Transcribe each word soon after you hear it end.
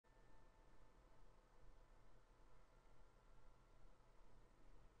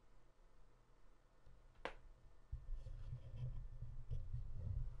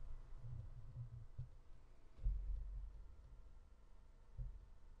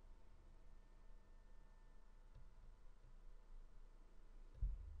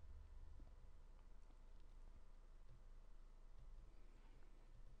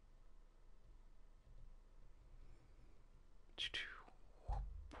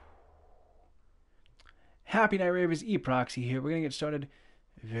Happy Night Ravers, E Proxy here. We're going to get started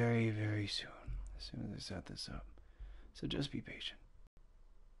very, very soon. As soon as I set this up. So just be patient.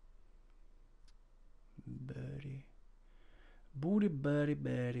 Buddy. Booty buddy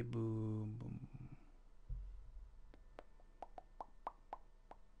buddy boom boom.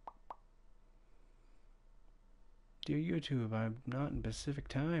 Dear YouTube, I'm not in Pacific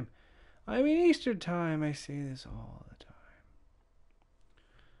time. I'm in Eastern time. I say this all the time.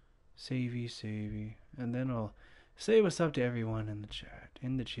 Savey. And then I'll say what's up to everyone in the chat.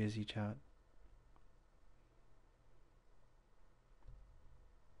 In the Chizzy chat.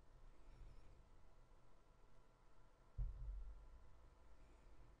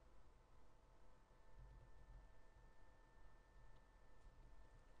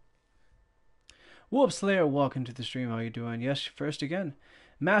 Wolf Slayer, welcome to the stream. How you doing? Yes, first again,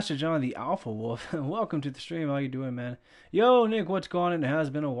 Master John the Alpha Wolf. Welcome to the stream. How you doing, man? Yo, Nick, what's going on? It has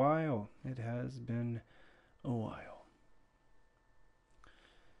been a while. It has been a while.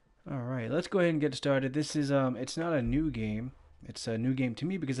 All right, let's go ahead and get started. This is it's not a new game. It's a new game to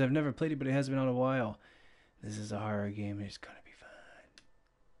me because I've never played it, but it has been out a while. This is a horror game. It's gonna be fun.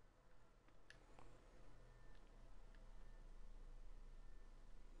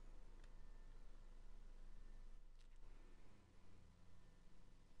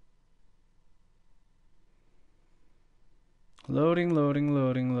 Loading.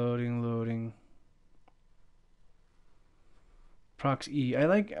 Prox E. I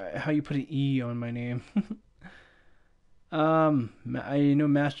like how you put an E on my name. I know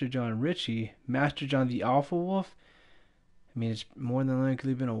Master John Ritchie. Master John the Alpha Wolf. I mean, it's more than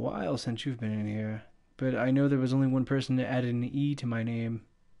likely been a while since you've been in here. But I know there was only one person that added an E to my name.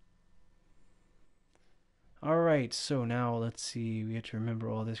 Alright, so now let's see. We have to remember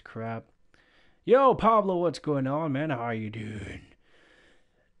all this crap. Yo, Pablo, what's going on, man? How are you doing?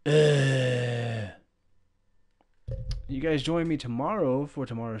 You guys join me tomorrow for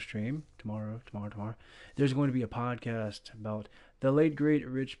tomorrow's stream. Tomorrow. There's going to be a podcast about the late, great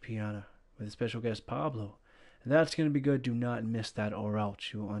Rich Piana with a special guest, Pablo. And that's going to be good. Do not miss that or else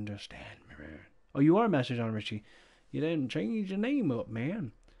you'll understand, man. Oh, you are Master John Ritchie. You didn't change your name up,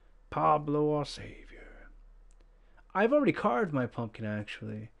 man. Pablo, our savior. I've already carved my pumpkin,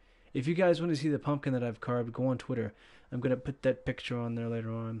 actually. If you guys want to see the pumpkin that I've carved, go on Twitter. I'm going to put that picture on there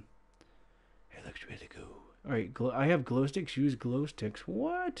later on. It looks really cool. Alright, I have glow sticks. Use glow sticks.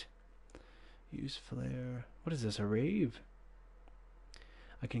 What? Use flare. What is this, a rave?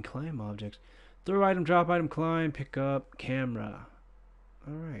 I can climb objects. Throw item, drop item, climb, pick up, camera.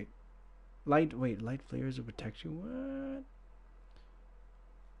 Alright. Light flares will protect you. What?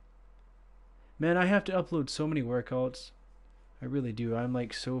 Man, I have to upload so many workouts. I really do. I'm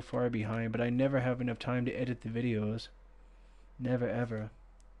like so far behind, but I never have enough time to edit the videos. Never ever.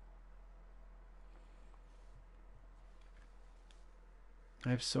 I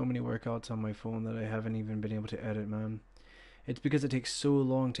have so many workouts on my phone that I haven't even been able to edit, man. It's because it takes so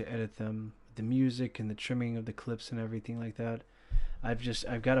long to edit them. The music and the trimming of the clips and everything like that.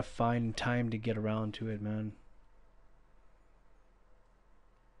 I've got to find time to get around to it, man.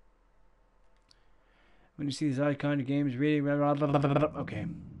 When you see this icon, your game is reading. Okay.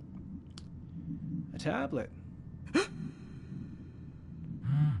 A tablet.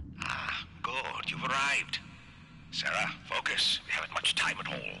 Good. You've arrived. Sarah, focus. We haven't much time at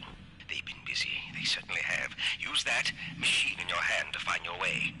all. They've been busy. They certainly have. Use that machine in your hand to find your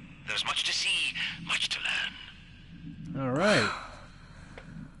way. There's much to see, much to learn. All right.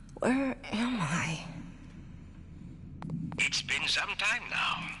 Where am I? It's been some time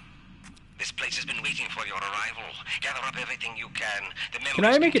now. This place has been waiting for your arrival. Gather up everything you can. The memories Can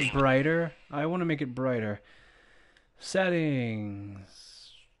I make it contain- brighter? I want to make it brighter.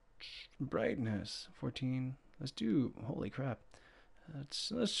 Settings. Brightness. 14. Let's do... Holy crap.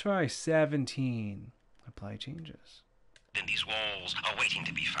 Let's try 17. Apply changes. Then these walls are waiting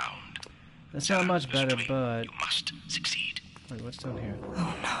to be found. That's not much better, Dream. but... You must succeed. Wait, what's down here?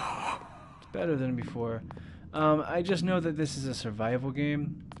 Oh no. It's better than before. I just know that this is a survival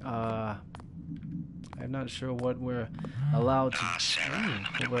game. I'm not sure what we're allowed to Sarah, no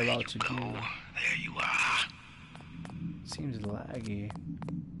matter what we're where allowed you to go, do. there you are. Seems laggy.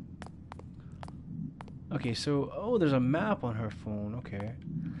 Okay, so oh, there's a map on her phone. Okay.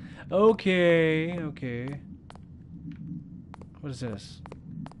 What is this?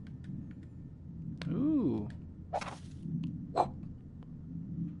 Ooh.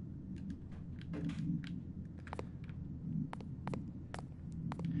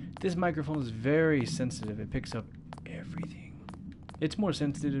 This microphone is very sensitive. It picks up everything. It's more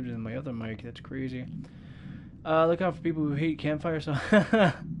sensitive than my other mic. That's crazy. Look out for people who hate campfire songs.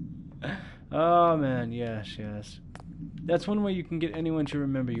 Oh man, yes, yes. That's one way you can get anyone to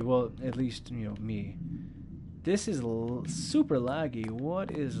remember you. Well, at least, you know, me. This is super laggy.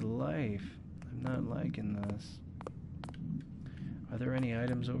 What is life? I'm not liking this. Are there any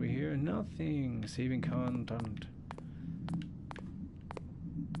items over here? Nothing. Saving content.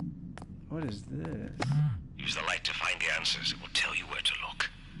 What is this? Use the light to find the answers. It will tell you where to look.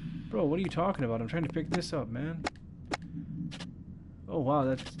 Bro, what are you talking about? I'm trying to pick this up, man. Oh, wow,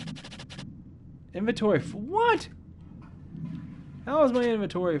 that's... Inventory what? How is my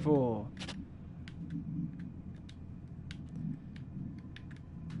inventory full?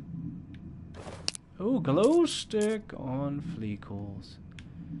 Oh, glow stick on fleekles.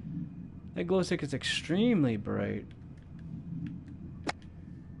 That glow stick is extremely bright.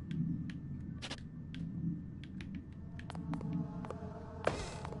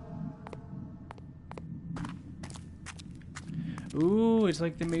 Ooh, it's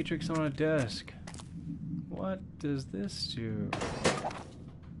like the Matrix on a desk. What does this do?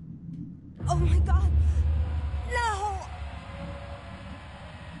 Oh my god! No!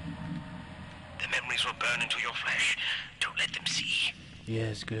 The memories will burn into your flesh. Don't let them see.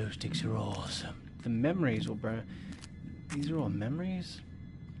 Yes, glow sticks are awesome. The memories will burn. These are all memories?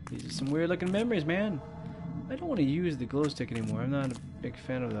 These are some weird looking memories, man. I don't want to use the glow stick anymore. I'm not a big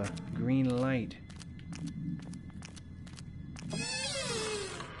fan of the green light.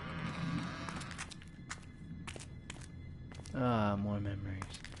 Ah, more memories.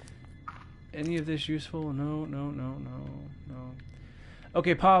 Any of this useful? No, no, no, no, no.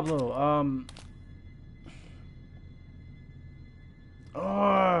 Okay, Pablo, I'm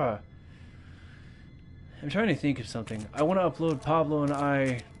trying to think of something. I want to upload Pablo and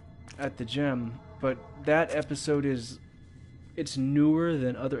I at the gym, but that episode it's newer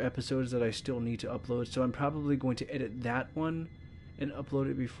than other episodes that I still need to upload, so I'm probably going to edit that one and upload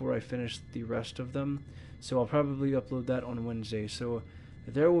it before I finish the rest of them. So I'll probably upload that on Wednesday. So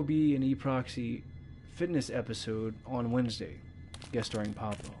there will be an E Proxy fitness episode on Wednesday, guest starring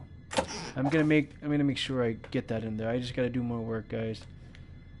Pablo. I'm gonna make sure I get that in there. I just gotta do more work, guys.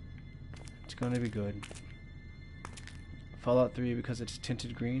 It's gonna be good. Fallout 3 because it's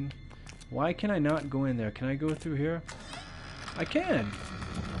tinted green. Why can I not go in there? Can I go through here? I can.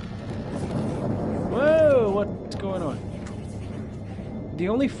 Whoa! What's going on? The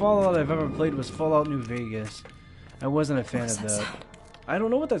only Fallout I've ever played was Fallout New Vegas. I wasn't a fan of that. Sound? I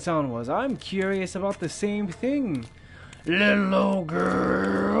don't know what that sound was. I'm curious about the same thing. Little old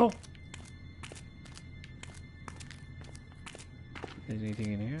girl. Is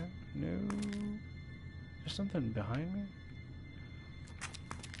anything in here? No. There's something behind me.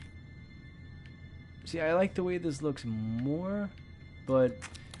 See, I like the way this looks more, but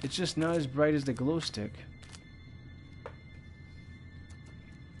it's just not as bright as the glow stick.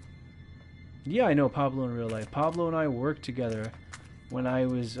 Yeah, I know Pablo in real life. Pablo and I worked together when I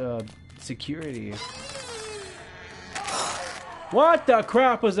was security. What the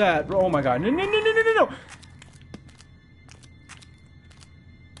crap was that? Oh my god. No, no, no, no, no, no, no.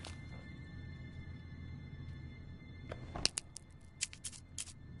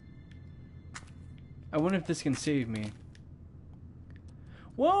 I wonder if this can save me.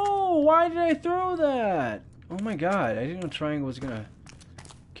 Whoa, why did I throw that? Oh my god, I didn't know triangle was gonna...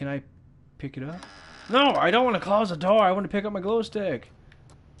 Can I pick it up? No, I don't want to close the door. I want to pick up my glow stick.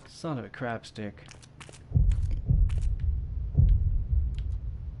 Son of a crap stick.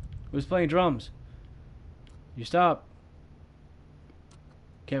 Who's playing drums? You stop.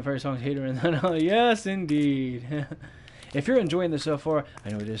 Campfire songs hater and then yes indeed. If you're enjoying this so far, I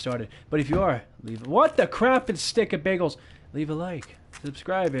know we just started, but if you are, leave what the crap and stick of bagels. Leave a like.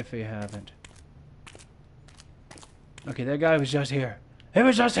 Subscribe if you haven't. Okay, that guy was just here. He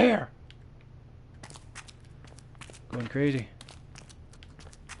was just here. Going crazy.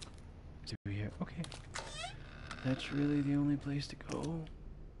 Is he here? Okay. That's really the only place to go.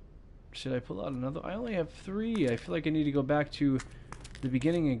 Should I pull out another? I only have 3. I feel like I need to go back to the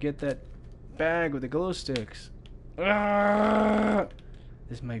beginning and get that bag with the glow sticks. Ah!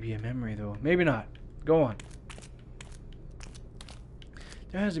 This might be a memory though. Maybe not. Go on.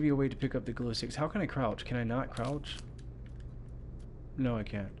 There has to be a way to pick up the glow sticks. How can I crouch? Can I not crouch? No, I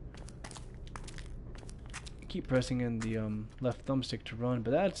can't. I keep pressing in the left thumbstick to run,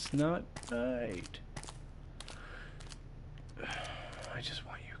 but that's not right. I just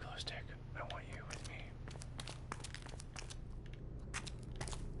want you, glow stick. I want you with me.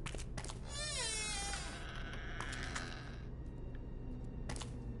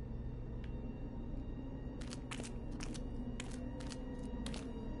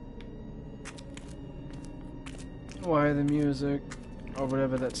 Why the music, or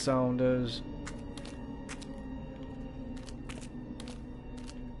whatever that sound is.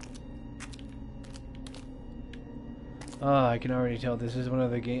 Ah, I can already tell this is one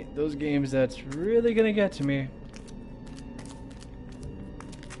of the those games that's really gonna get to me.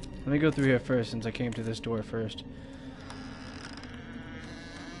 Let me go through here first, since I came to this door first.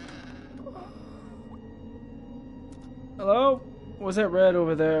 Hello? What's that red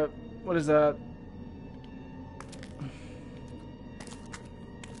over there? What is that?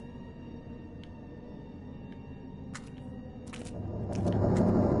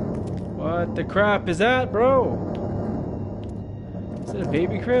 What the crap is that, bro? Is it a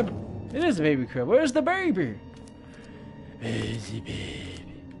baby crib? It is a baby crib. Where's the baby? Where's the baby?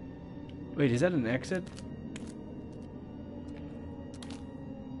 Wait, is that an exit?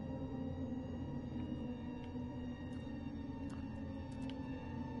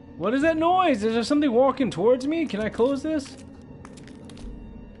 What is that noise? Is there something walking towards me? Can I close this?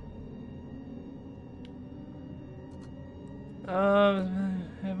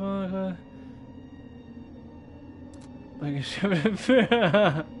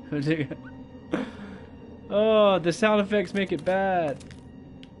 Oh, the sound effects make it bad.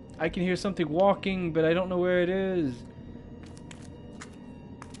 I can hear something walking, but I don't know where it is.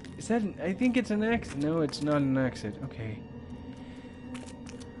 Is that I think it's an exit. No, it's not an exit. Okay.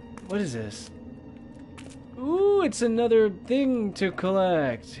 What is this? Ooh, it's another thing to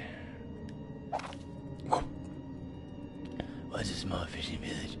collect. Once a small fishing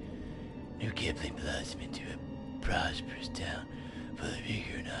village, New Kipling blossomed into a prosperous town full of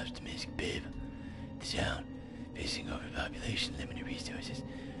eager and optimistic people. The town, facing overpopulation and limited resources,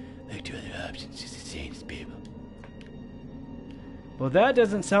 looked to other options to sustain its people. Well, that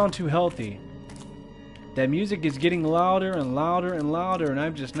doesn't sound too healthy. That music is getting louder and louder and louder, and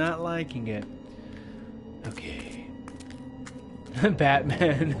I'm just not liking it. Okay.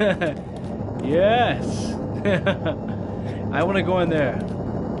 Batman. Yes. I want to go in there.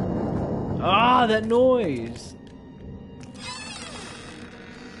 Ah, that noise.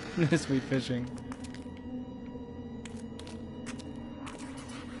 Sweet fishing.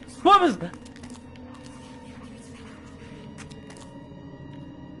 What was that?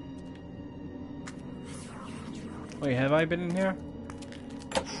 Wait, have I been in here?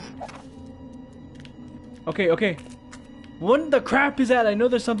 Okay, okay. What the crap is that? I know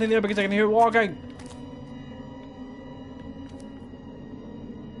there's something there because I can hear it walking.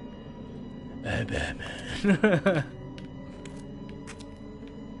 Batman.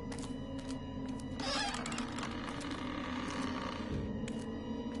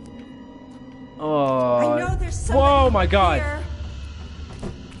 Oh. I know there's somebody Whoa, my God. here.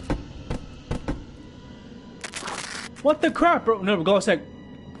 What the crap, bro? No, go a sec.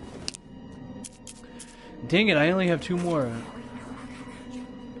 Dang it, I only have 2 more.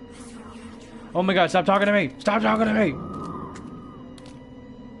 Oh my God, stop talking to me. Stop talking to me.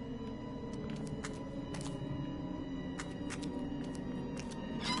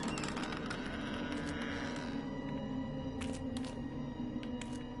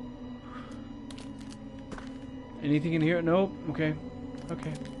 Anything in here? Nope. Okay.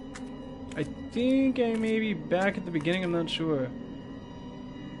 Okay. I think I may be back at the beginning. I'm not sure.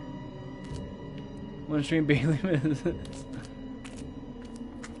 One stream Bailey misses.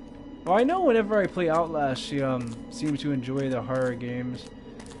 Well, I know whenever I play Outlast, she seems to enjoy the horror games.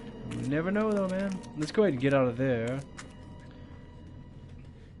 You never know though, man. Let's go ahead and get out of there.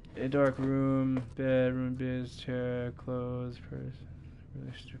 A dark room, bedroom, biz, chair, clothes, purse.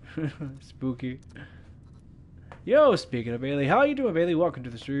 Really stupid. Spooky. Yo, speaking of Bailey, how you doing, Bailey? Welcome to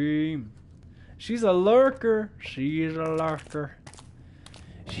the stream. She's a lurker. She's a lurker.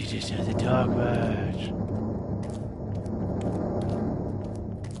 She just has a dog badge.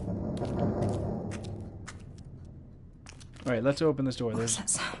 Alright, let's open this door. What's that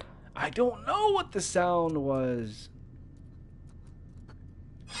sound? I don't know what the sound was.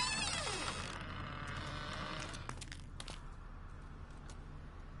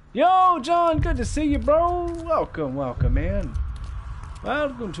 Yo, John, good to see you, bro. Welcome, welcome, man.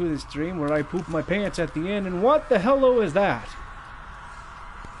 Welcome to the stream where I poop my pants at the end. And what the hello is that?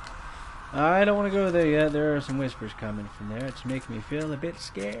 I don't want to go there yet. There are some whispers coming from there. It's making me feel a bit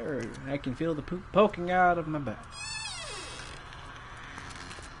scared. I can feel the poop poking out of my butt.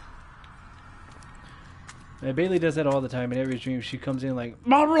 Now, Bailey does that all the time in every stream. She comes in like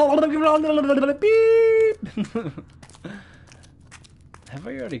beep. Have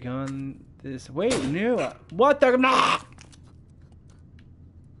I already gone this? Wait, no. What the?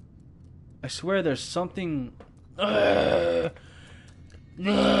 I swear there's something. Oh,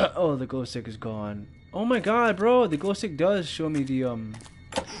 the glow stick is gone. Oh my god, bro, the glow stick does show me the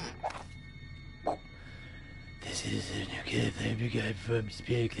This is a new kid flame you got from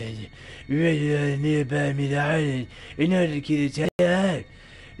Spirit Cleanser. Ready on nearby me the island in order to keep the time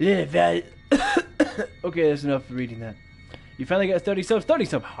alive. Okay, that's enough for reading that. You finally got 30 subs. 30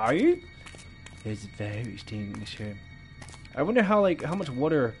 subs, hi? There's a virus thing in the shirt. I wonder how much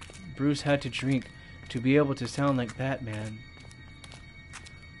water Bruce had to drink to be able to sound like Batman.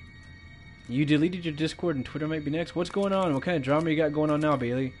 You deleted your Discord and Twitter might be next. What's going on? What kind of drama you got going on now,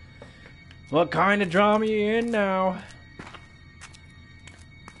 Bailey? What kind of drama you in now?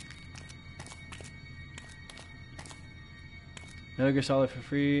 Metal Gear Solid for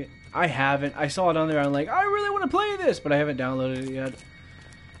free. I haven't. I saw it on there. I'm like, I really want to play this, but I haven't downloaded it yet.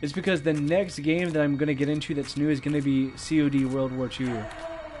 It's because the next game that I'm going to get into that's new is going to be COD World War II.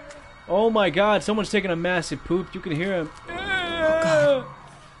 Oh my god, someone's taking a massive poop. You can hear him. God.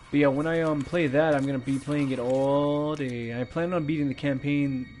 But yeah, when I play that, I'm going to be playing it all day. I plan on beating the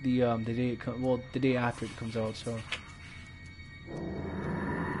campaign the day the day after it comes out, so.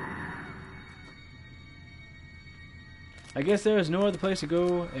 I guess there is no other place to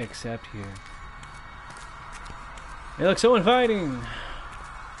go except here. Hey, look, someone fighting!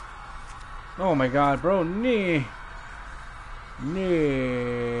 Oh my god, bro, nee!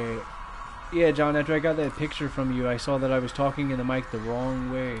 Nee! Yeah, John, after I got that picture from you, I saw that I was talking in the mic the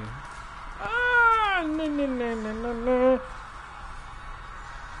wrong way. Ah! Nah, nah, nah, nah, nah, nah.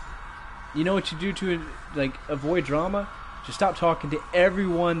 You know what you do to, like, avoid drama? Just stop talking to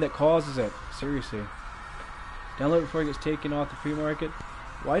everyone that causes it. Seriously. Download it before it gets taken off the free market.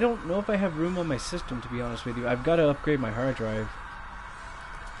 Well, I don't know if I have room on my system, to be honest with you. I've got to upgrade my hard drive.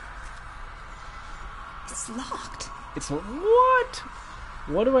 It's locked. It's what?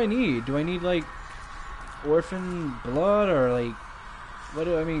 What do I need? Do I need like orphan blood or like what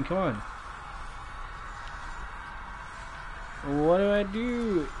do I mean? Come on. What do I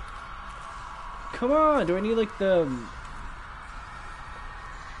do? Come on. Do I need like the?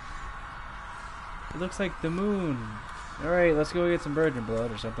 It looks like the moon. All right, let's go get some virgin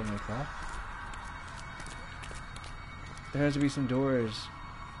blood or something like that. There has to be some doors.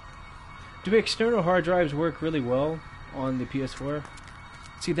 Do external hard drives work really well on the PS4?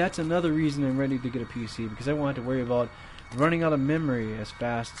 See, that's another reason I'm ready to get a PC, because I won't have to worry about running out of memory as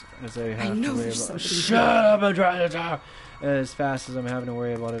fast as I have to worry about. Shut up! I'm trying to talk. As fast as I'm having to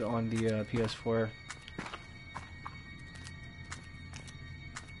worry about it on the PS4.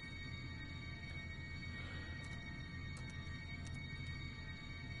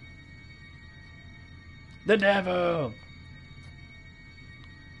 The devil!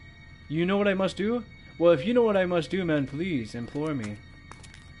 You know what I must do? Well, if you know what I must do, man, please implore me.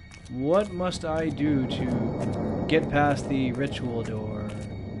 What must I do to get past the ritual door?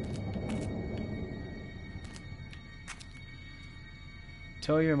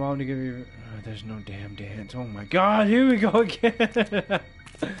 Tell your mom to give you... Oh, there's no damn dance. Oh my god, here we go again!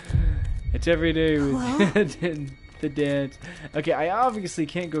 It's every day with the dance. Okay, I obviously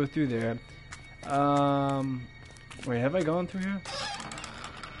can't go through there. Wait, have I gone through here?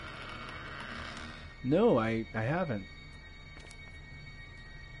 No, I haven't.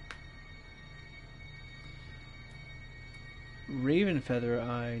 Raven feather.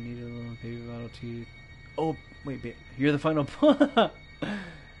 I need a little baby bottle teeth. Oh, wait, you're the final.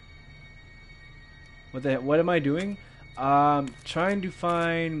 What am I doing? Trying to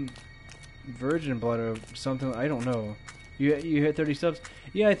find virgin blood or something. I don't know. You hit 30 subs.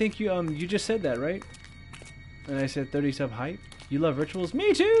 Yeah, I think you just said that, right? And I said 30 sub hype. You love rituals.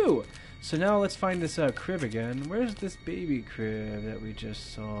 Me too. So now let's find this crib again. Where's this baby crib that we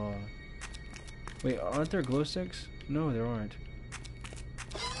just saw? Wait, aren't there glow sticks? No, there aren't.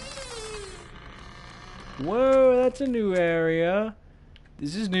 Whoa, that's a new area.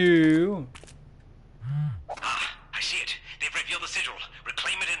 This is new. Ah, I see it. They've revealed the sigil.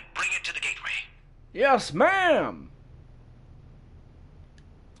 Reclaim it and bring it to the gateway. Yes, ma'am!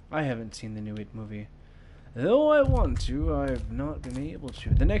 I haven't seen the new It movie. Though I want to, I've not been able to.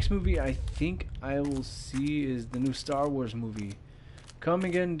 The next movie I think I will see is the new Star Wars movie.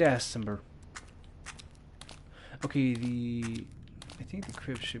 Coming in December. Okay, I think the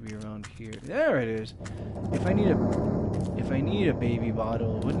crib should be around here. There it is. If I need a baby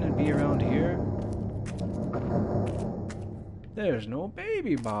bottle, wouldn't it be around here? There's no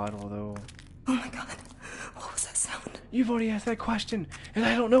baby bottle though. Oh my god. What was that sound? You've already asked that question, and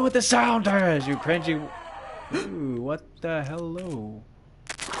I don't know what the sound is, you cringy... Ooh, what the hello?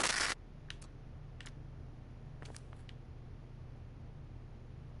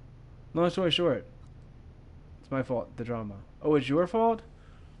 Long story short, it's my fault, the drama. Oh, it's your fault?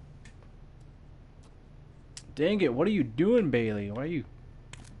 Dang it, what are you doing, Bailey? Why are you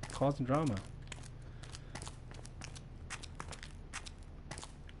causing drama?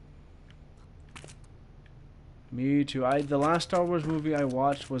 Me too. The last Star Wars movie I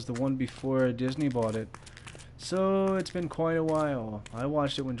watched was the one before Disney bought it. So it's been quite a while. I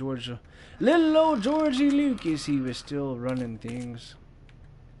watched it when little old Georgie Lucas, he was still running things.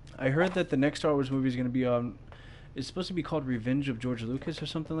 I heard that the next Star Wars movie is going to be it's supposed to be called Revenge of George Lucas or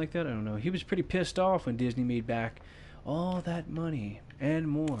something like that. I don't know. He was pretty pissed off when Disney made back all that money and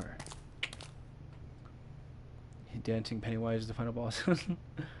more. Dancing Pennywise is the final boss.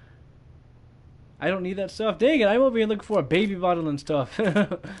 I don't need that stuff. Dang it, I'm over here looking for a baby bottle and stuff.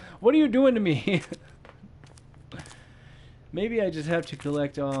 What are you doing to me? Maybe I just have to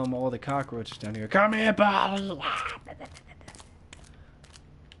collect all the cockroaches down here. Come here, bottle.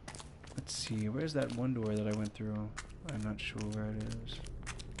 Let's see, where's that one door that I went through? I'm not sure where it is.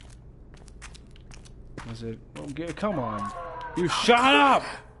 Was it? Oh, come on. You shut up!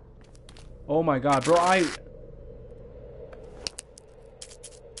 Oh my god, bro,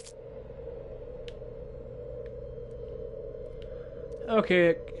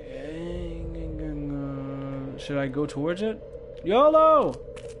 Okay. Should I go towards it? YOLO!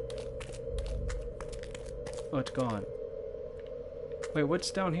 Oh, it's gone. Wait,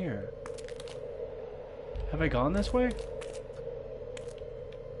 what's down here? Have I gone this way?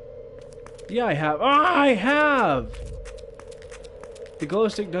 Yeah, I have. I have! The glow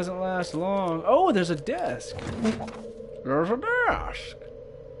stick doesn't last long. Oh, there's a desk. There's a desk.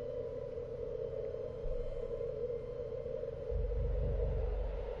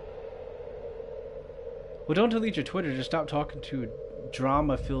 Well, don't delete your Twitter. Just stop talking to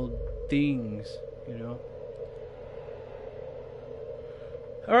drama-filled things, you know?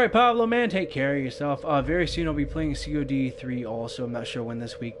 Alright, Pablo, man, take care of yourself. Very soon I'll be playing COD 3 also. I'm not sure when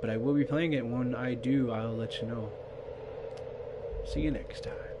this week, but I will be playing it. When I do, I'll let you know. See you next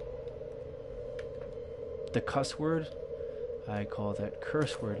time. The cuss word? I call that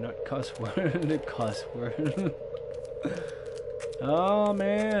curse word, not cuss word. The cuss word. Oh,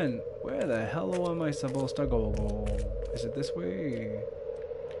 man. Where the hell am I supposed to go? Is it this way?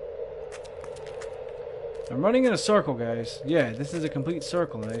 I'm running in a circle, guys. Yeah, this is a complete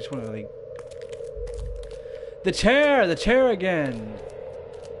circle, and I just want to, like... The chair again!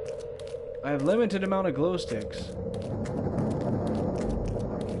 I have limited amount of glow sticks.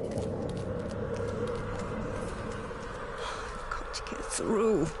 Got to get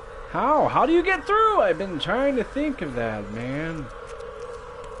through. How? How do you get through? I've been trying to think of that, man.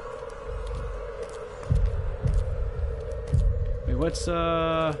 Wait, what's,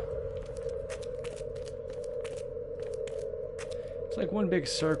 It's like one big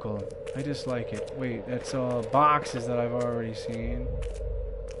circle. I just like it. Wait, that's boxes that I've already seen.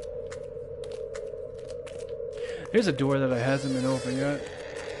 Here's a door that hasn't been opened yet.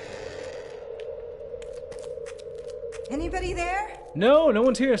 Anybody there? No, no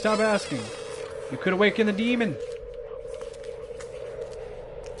one's here. Stop asking. You could awaken the demon.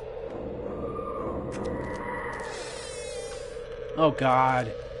 Oh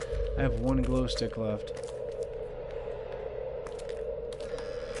god. I have one glow stick left.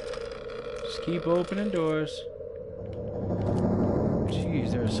 Just keep opening doors.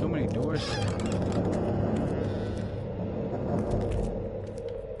 Jeez, there are so many doors.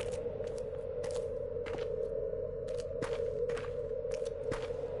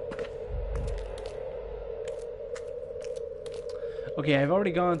 Okay, I've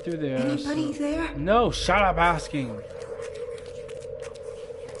already gone through there. Anybody there? No, shut up asking.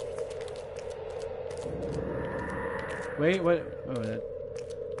 Wait, what? Oh, that.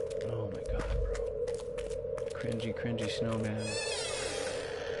 Oh my god, bro. Cringy snowman.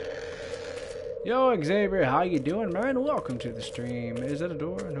 Yo, Xavier, how you doing, man? Welcome to the stream. Is that a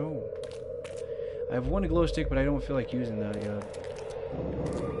door? No. I have one glow stick, but I don't feel like using that yet.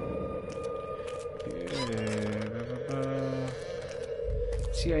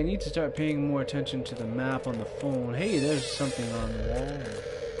 See, I need to start paying more attention to the map on the phone. Hey, there's something on the wall.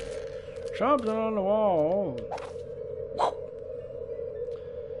 Something on the wall.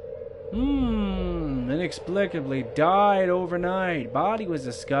 Inexplicably died overnight. Body was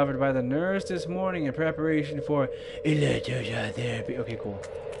discovered by the nurse this morning in preparation for electrotherapy. Okay, cool.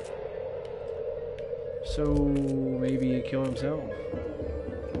 So, maybe he killed himself.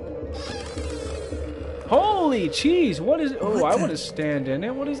 Holy cheese! What is... Oh, I want to stand in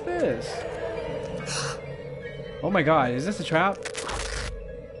it. What is this? Oh my god, is this a trap?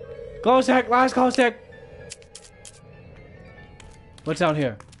 Glow stick! Last glow stick! What's out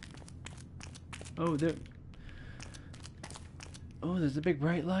here? Oh, there... Oh, there's a big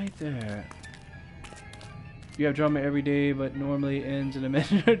bright light there. You have drama every day, but normally ends in a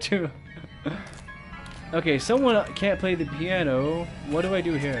minute or two. Okay, someone can't play the piano. What do I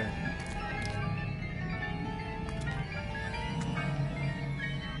do here?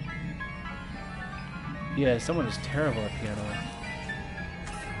 Yeah, someone is terrible at piano.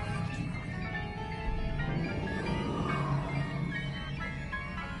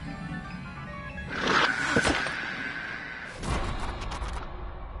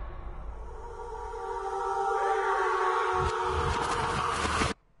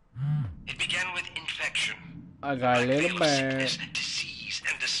 It began with infection. I got a little bear. Sickness, disease,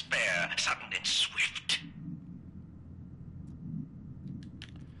 and despair, sudden and swift.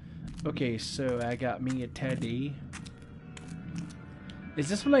 Okay, so I got me a teddy. Is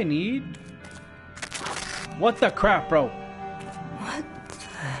this what I need? What the crap, bro? What the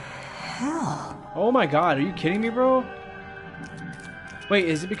hell? Oh my god, are you kidding me, bro? Wait,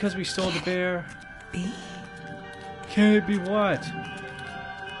 is it because we stole the bear? B? Can it be what?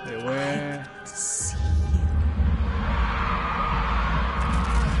 Wait, where? See you.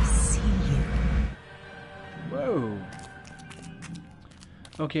 I see you. Whoa.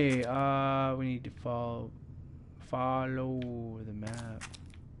 Okay, we need to follow the map.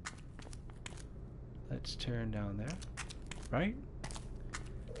 Let's turn down there. Right?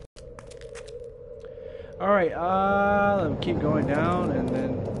 Alright, let's keep going down and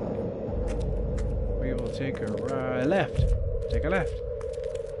then we will take a right left. Take a left.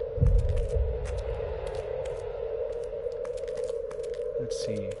 Let's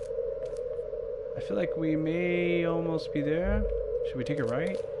see. I feel like we may almost be there. Should we take a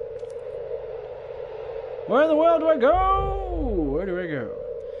right? Where in the world do I go? Where do I go?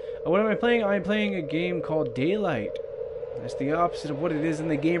 What am I playing? I'm playing a game called Daylight. That's the opposite of what it is in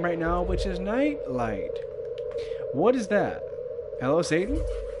the game right now, which is Nightlight. What is that? Hello, Satan?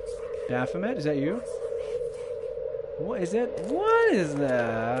 Baphomet, is that you? What is that? What is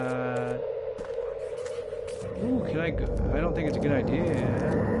that? Ooh, can I go? I don't think it's a good idea.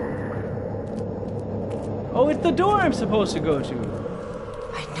 Oh, it's the door I'm supposed to go to.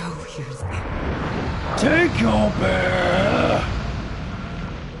 I know you're there. Take your bear!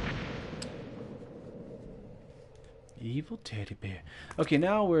 Evil teddy bear. Okay,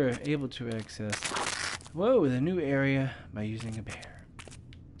 now we're able to access, whoa, the new area by using a bear.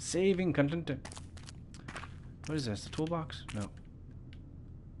 Saving content. What is this? The toolbox? No.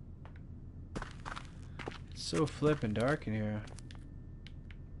 It's so flippin' dark in here.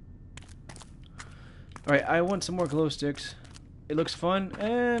 Alright, I want some more glow sticks. It looks fun.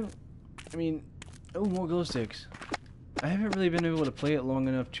 I mean, oh, more glow sticks. I haven't really been able to play it long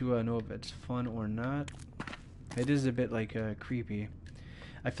enough to know if it's fun or not. It is a bit like creepy.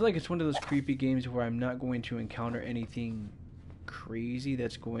 I feel like it's one of those creepy games where I'm not going to encounter anything crazy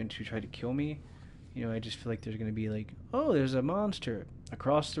that's going to try to kill me. You know, I just feel like there's going to be like, oh, there's a monster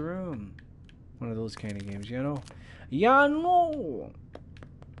across the room. One of those kind of games, you know? Yeah, no.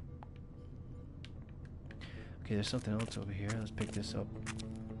 Okay, there's something else over here. Let's pick this up.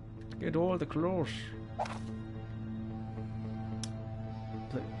 Get all the clothes.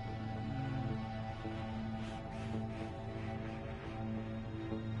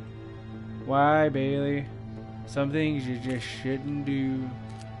 Why, Bailey? Some things you just shouldn't do.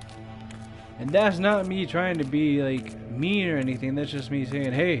 And that's not me trying to be like mean or anything. That's just me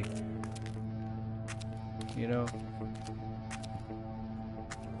saying, hey, you know.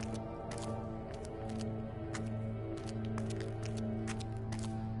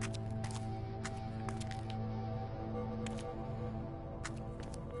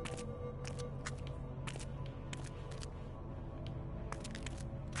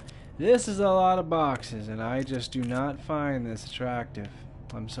 This is a lot of boxes, and I just do not find this attractive.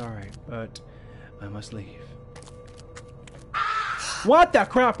 I'm sorry, but I must leave. What the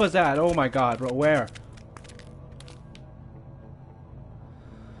crap was that? Oh my god, bro, where?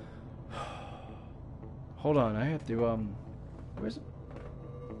 Hold on, I have to, where's it?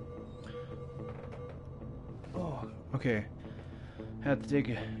 Oh, okay. Have to take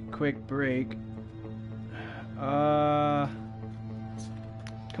a quick break.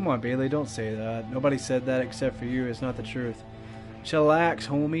 Come on, Bailey, don't say that. Nobody said that except for you. It's not the truth. Chillax,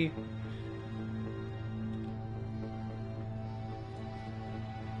 homie.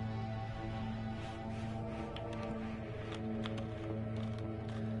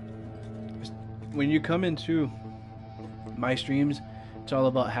 When you come into my streams, it's all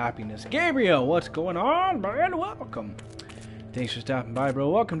about happiness. Gabriel, what's going on, man? Welcome. Thanks for stopping by,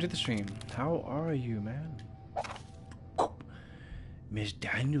 bro. Welcome to the stream. How are you, man? Miss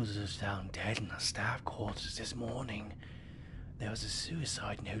Daniels was found dead in the staff quarters this morning. there was a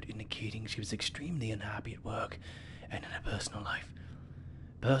suicide note indicating she was extremely unhappy at work and in her personal life.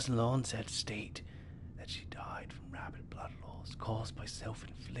 Personal onset state that she died from rapid blood loss caused by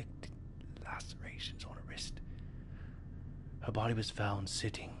self-inflicted lacerations on her wrist. Her body was found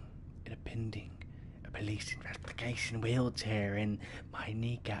sitting in a police investigation wheelchair, and my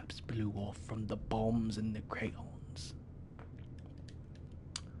kneecaps blew off from the bombs and the crayons.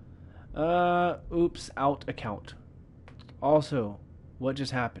 Oops, out account. Also, what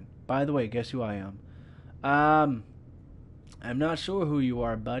just happened? By the way, guess who I am? I'm not sure who you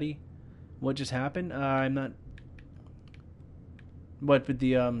are, buddy. What just happened? I'm not... What, with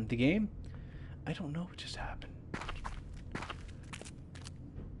the game? I don't know what just happened.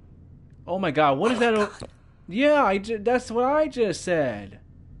 Oh my god, what is that? Yeah, that's what I just said.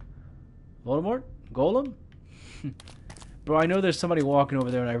 Voldemort? Golem? Bro, I know there's somebody walking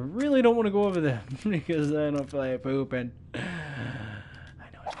over there, and I really don't want to go over there because I don't feel like pooping. I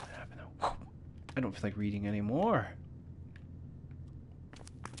know what's going to happen, though. I don't feel like reading anymore.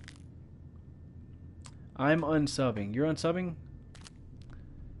 I'm unsubbing. You're unsubbing?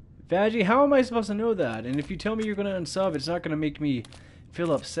 Vaggie, how am I supposed to know that? And if you tell me you're going to unsub, it's not going to make me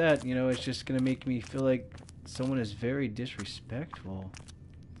feel upset. You know, it's just going to make me feel like someone is very disrespectful.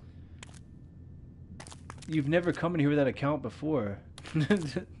 You've never come in here with that account before.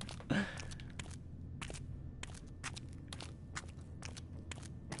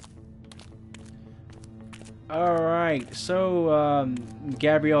 Alright, so,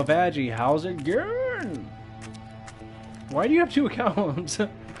 Gabrielle Vaggie, how's it going? Why do you have two accounts?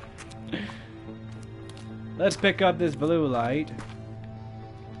 Let's pick up this blue light.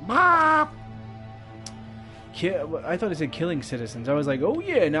 I thought it said killing citizens. I was like, oh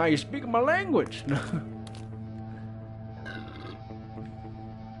yeah, now you're speaking my language.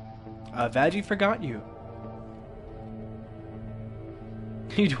 Vaggie forgot you.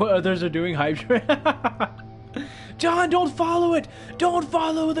 What others are doing hype train. John, don't follow it. Don't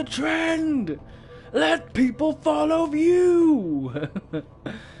follow the trend. Let people follow you.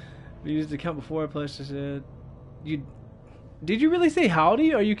 We used the account before I pledged to said. Did you really say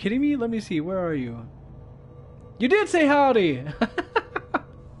howdy? Are you kidding me? Let me see. Where are you? You did say howdy.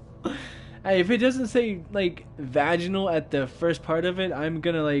 Hey, if it doesn't say like vaginal at the first part of it, I'm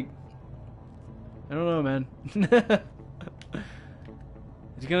gonna like. I don't know, man.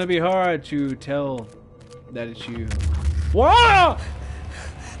 It's gonna be hard to tell that it's you. Whoa!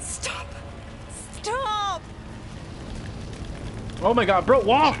 Stop! Stop! Oh my god, bro,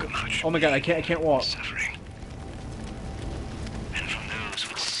 walk! Oh my god, I can't walk. Suffering. And from those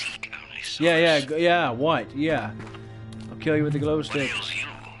who seek only solace. Yeah, what? Yeah. I'll kill you with the glow stick. What ails you,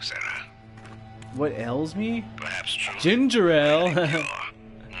 Sarah? What ails me? Perhaps true. Ginger ale.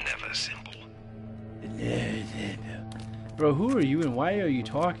 Never simple. Bro, who are you and why are you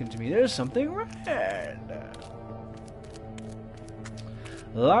talking to me? There's something red.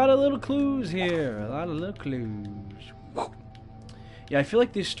 A lot of little clues here. A lot of little clues. Yeah, I feel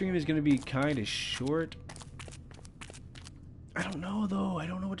like this stream is going to be kind of short. I don't know, though. I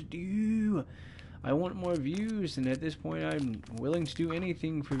don't know what to do. I want more views, and at this point, I'm willing to do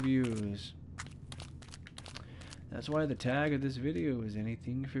anything for views. That's why the tag of this video is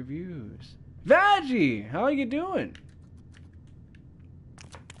anything for views. Vaggie, how are you doing?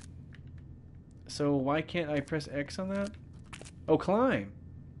 So why can't I press X on that? Oh, climb.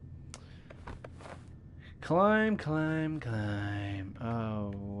 Climb.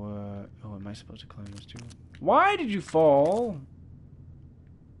 Oh, oh, am I supposed to climb this too? Why did you fall?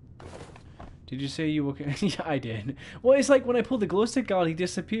 Did you say you were... Yeah, I did. Well, it's like when I pulled the glow stick out, he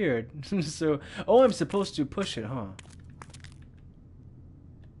disappeared. So, oh, I'm supposed to push it, huh?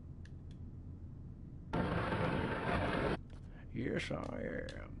 Yes, I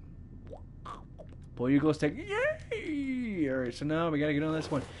am. Pull your glow stick. Yay! Alright, so now we gotta get on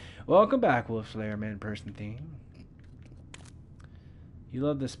this one. Welcome back, Wolf Slayer Man Person Theme. You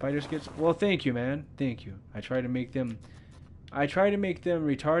love the spider skits? Well, thank you, man. Thank you. I try to make them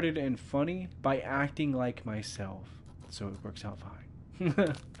retarded and funny by acting like myself. So it works out fine.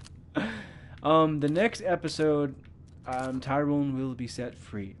 The next episode, Tyrone will be set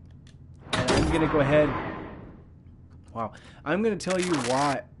free. And I'm gonna go ahead. Wow. I'm gonna tell you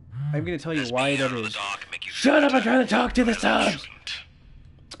why. I'm gonna tell you why that is. Shut up! I'm trying to talk to the subs.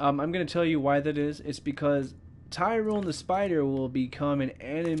 I'm gonna tell you why that is. It's because Tyrone the Spider will become an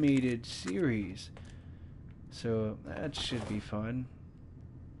animated series. So that should be fun.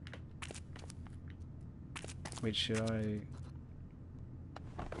 Wait, should I?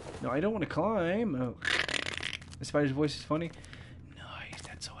 No, I don't want to climb. Oh. The spider's voice is funny. Nice,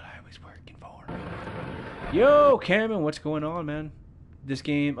 that's what I was working for. Yo, Cameron, what's going on, man? This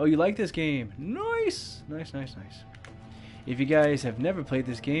game. Oh, you like this game? Nice. Nice, nice, nice. If you guys have never played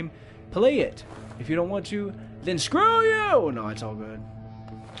this game, play it. If you don't want to, then screw you! No, it's all good.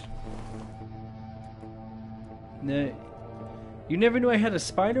 Nah, you never knew I had a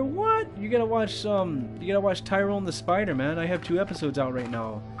spider? What? You gotta watch Tyrone the Spider, man. I have 2 episodes out right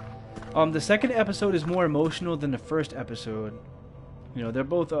now. The second episode is more emotional than the first episode. You know, they're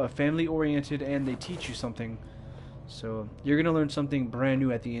both family oriented and they teach you something. So you're gonna learn something brand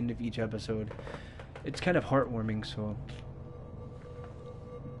new at the end of each episode. It's kind of heartwarming, so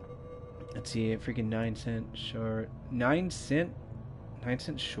let's see, a freaking 9-cent short. 9 cent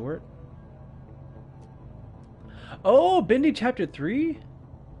short? Oh, Bendy Chapter 3?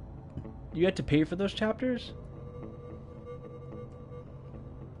 You had to pay for those chapters?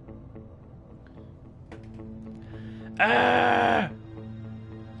 Ah!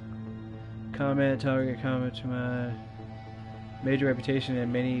 Target comment to my major reputation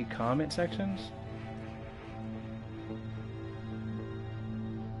in many comment sections.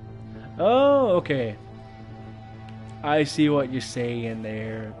 Oh, okay. I see what you're saying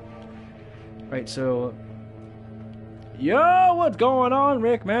there. Right, so yo, what's going on,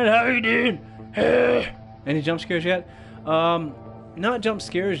 Rick, man? How you doing? Any jump scares yet? Not jump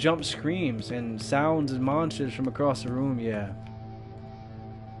scares, jump screams and sounds and monsters from across the room, yeah.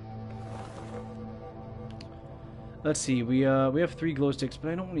 Let's see, we have 3 glow sticks,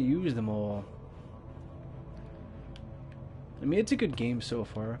 but I don't want to use them all. I mean, it's a good game so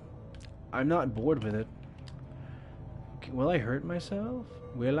far. I'm not bored with it. Okay, will I hurt myself?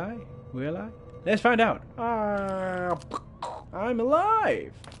 Will I? Will I? Let's find out. I'm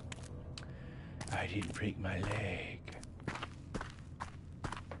alive. I didn't break my leg.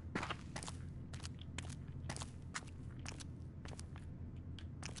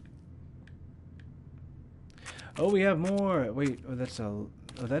 Oh, we have more. Wait, oh, that's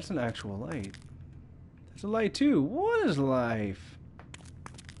an actual light. That's a light too. What is life?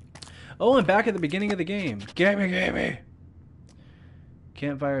 Oh, I'm back at the beginning of the game. Get me.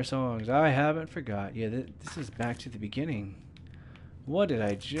 Campfire songs. I haven't forgot. Yeah, this is back to the beginning. What did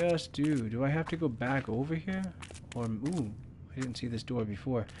I just do? Do I have to go back over here? Or, ooh, I didn't see this door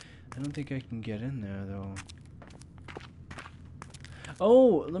before. I don't think I can get in there, though.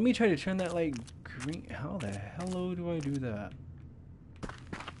 Oh, let me try to turn that light green. How the hello do I do that?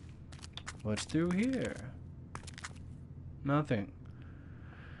 What's through here? Nothing.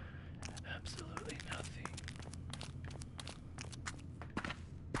 Absolutely nothing.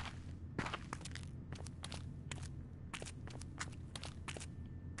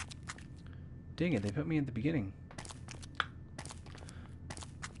 Dang it, they put me at the beginning.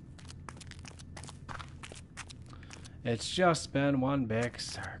 It's just been one big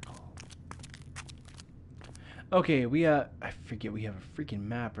circle. Okay, I forget we have a freaking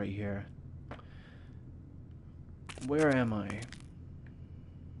map right here. Where am I?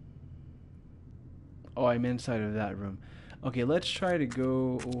 Oh, I'm inside of that room. Okay, let's try to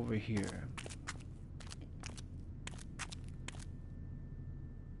go over here.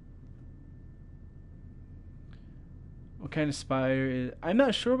 What kind of spider is... I'm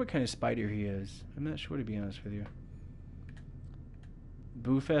not sure what kind of spider he is. I'm not sure, to be honest with you.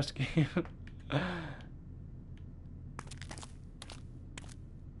 Boofest game.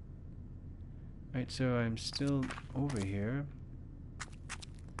 Right, so I'm still over here.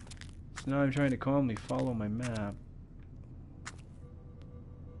 So now I'm trying to calmly follow my map.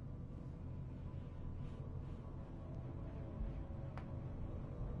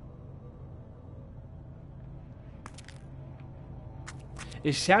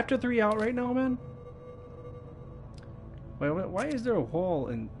 Is Chapter 3 out right now, man? Why is there a wall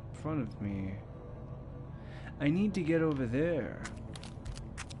in front of me? I need to get over there.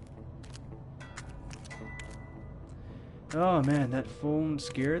 Oh man, that phone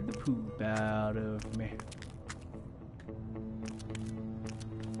scared the poop out of me.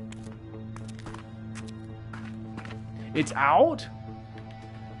 It's out?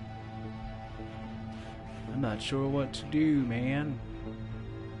 I'm not sure what to do, man.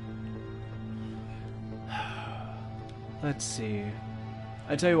 Let's see.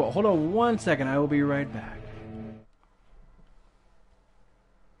 I tell you what, hold on 1 second, I will be right back.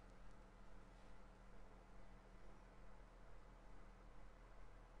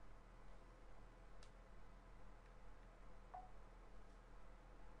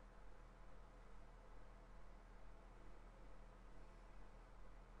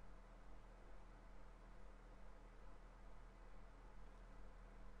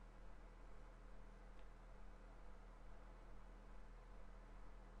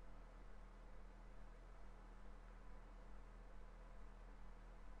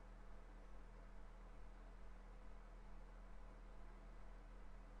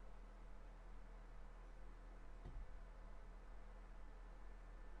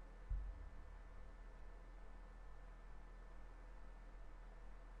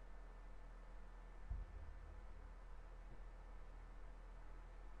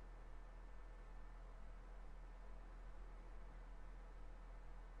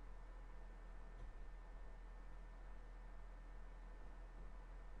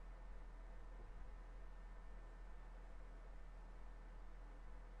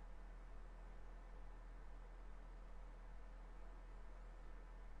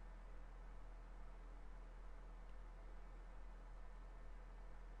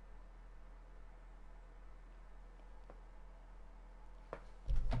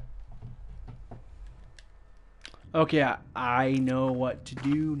 Okay, I know what to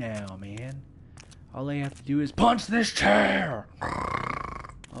do now, man. All I have to do is punch this chair.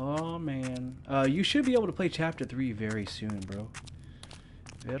 Oh, man. You should be able to play Chapter 3 very soon, bro.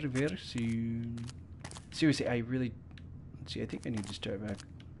 Very, very soon. Seriously, I really... Let's see, I think I need to start back.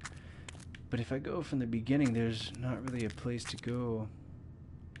 But if I go from the beginning, there's not really a place to go.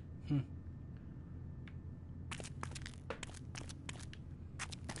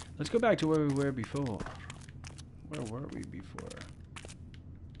 Let's go back to where we were before. Where were we before?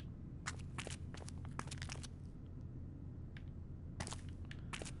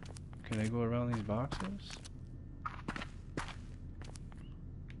 Can I go around these boxes?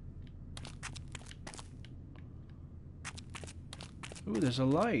 Ooh, there's a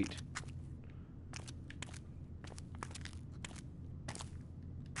light.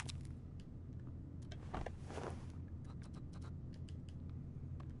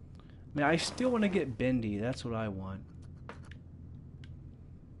 Man, I still want to get bendy. That's what I want.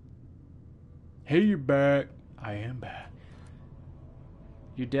 Hey, you're back. I am back.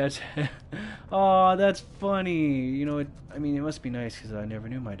 Your dad's... Oh, that's funny. You know, I mean, it must be nice because I never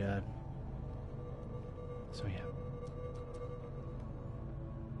knew my dad. So, yeah.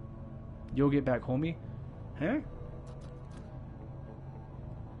 You'll get back, homie? Huh?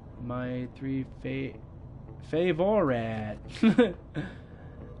 My three favorite.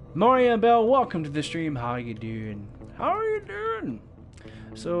 Mario and Bell, welcome to the stream. How you doing? How are you doing?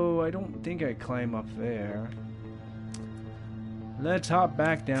 So, I don't think I climb up there. Let's hop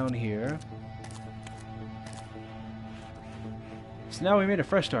back down here. So now we made a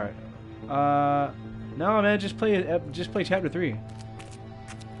fresh start. No, man, just play Chapter 3.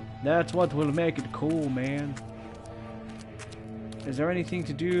 That's what will make it cool, man. Is there anything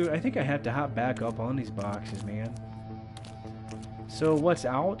to do? I think I have to hop back up on these boxes, man. So what's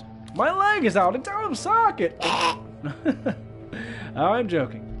out? My leg is out. It's out of socket. I'm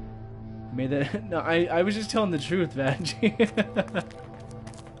joking. No, I was just telling the truth, Vag.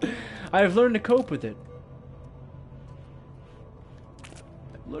 I've learned to cope with it.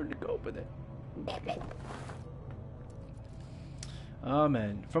 I've learned to cope with it. Oh,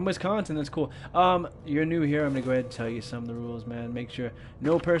 man. From Wisconsin, that's cool. You're new here. I'm going to go ahead and tell you some of the rules, man. Make sure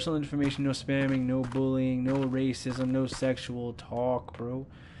no personal information, no spamming, no bullying, no racism, no sexual talk, bro.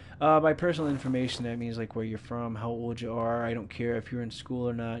 By personal information, that means like where you're from, how old you are. I don't care if you're in school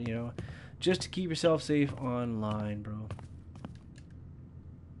or not, you know. Just to keep yourself safe online, bro.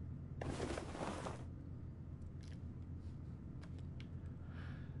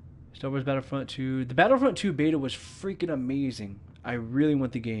 Star Wars Battlefront 2. The Battlefront 2 beta was freaking amazing. I really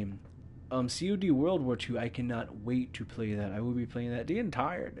want the game. COD World War 2, I cannot wait to play that. I will be playing that the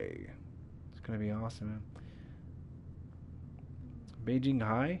entire day. It's going to be awesome, man. Beijing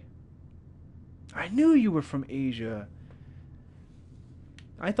High? I knew you were from Asia.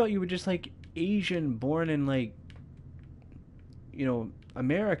 I thought you were just like Asian, born in like, you know,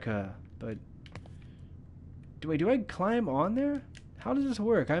 America. But do I climb on there? How does this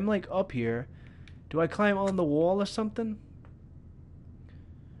work? I'm like up here. Do I climb on the wall or something?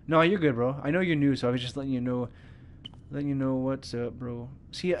 No, you're good, bro. I know you're new, so I was just letting you know what's up, bro.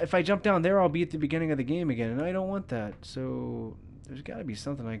 See, if I jump down there, I'll be at the beginning of the game again, and I don't want that. So there's got to be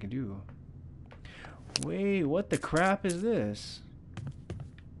something I can do. Wait, what the crap is this?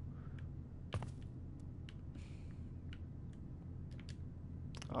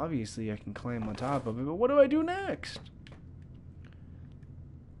 Obviously, I can climb on top of it, but what do I do next?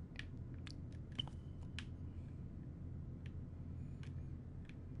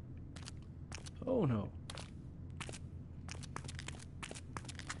 Oh no.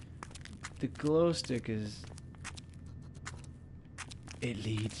 The glow stick is... It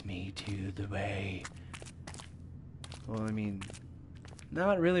leads me to the way. Well, I mean,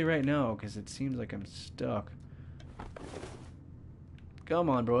 not really right now, because it seems like I'm stuck. Come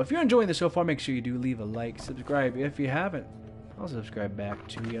on, bro. If you're enjoying this so far, make sure you do leave a like, subscribe if you haven't. I'll subscribe back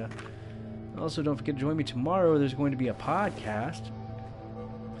to you. Also, don't forget to join me tomorrow. There's going to be a podcast.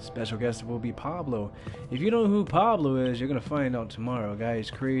 Special guest will be Pablo. If you don't know who Pablo is, you're going to find out tomorrow. Guy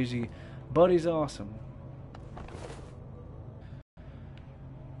is crazy, but he's awesome.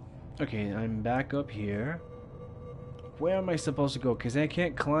 Okay, I'm back up here. Where am I supposed to go? Because I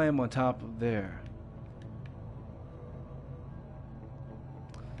can't climb on top of there.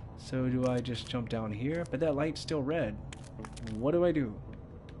 So do I just jump down here? But that light's still red. What do I do?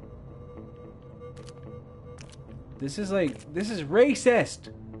 This is racist!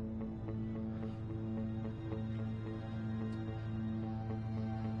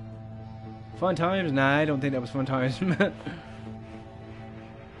 Fun times? Nah, I don't think that was fun times.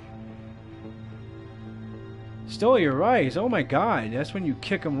 Stole your rice. Oh my god. That's when you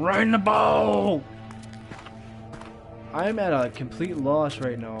kick him right in the bowl. I'm at a complete loss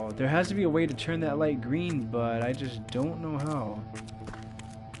right now. There has to be a way to turn that light green, but I just don't know how.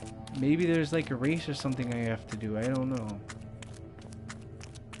 Maybe there's like a race or something I have to do. I don't know.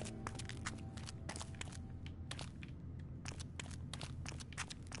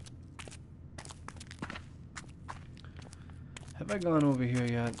 Have I gone over here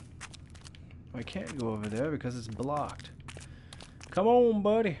yet? I can't go over there because it's blocked. Come on,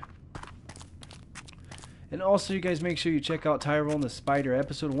 buddy. And also, you guys make sure you check out Tyrone the Spider.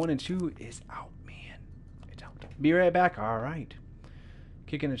 Episode 1 and 2 is out, man. It's out. Be right back. All right.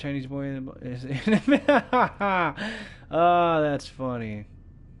 Kicking a Chinese boy in the... Oh, that's funny.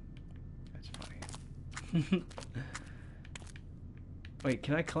 That's funny. Wait,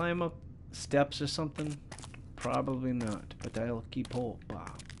 can I climb up steps or something? Probably not, but that'll keep Hopa.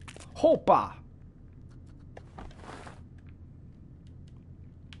 Hopa!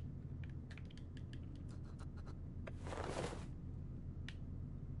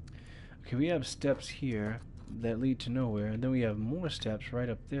 Okay, we have steps here that lead to nowhere, and then we have more steps right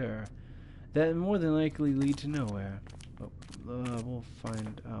up there that more than likely lead to nowhere. But we'll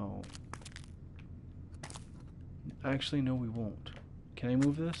find out. Actually, no, we won't. Can I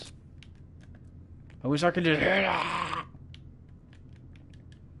move this? I wish I could just hit it.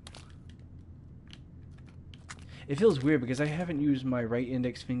 It feels weird because I haven't used my right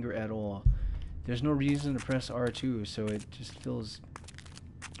index finger at all. There's no reason to press R2, so it just feels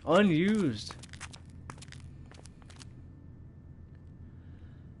unused.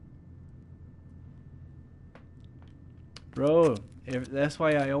 Bro, that's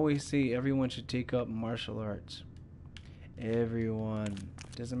why I always say everyone should take up martial arts. Everyone.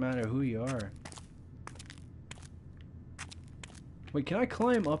 It doesn't matter who you are. Wait, can I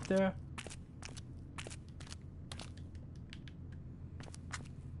climb up there?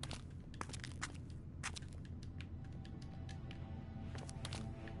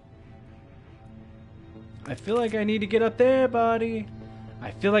 I feel like I need to get up there, buddy.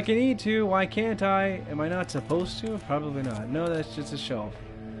 I feel like I need to. Why can't I? Am I not supposed to? Probably not. No, that's just a shelf.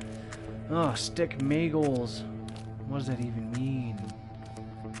 Oh, stick magels. What does that even mean?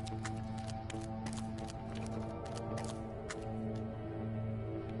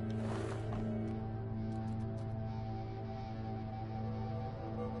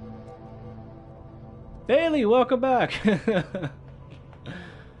 Bailey, welcome back.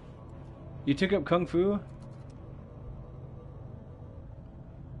 You took up Kung Fu?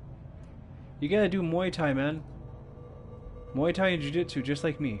 You gotta do Muay Thai, man. Muay Thai and Jiu-Jitsu, just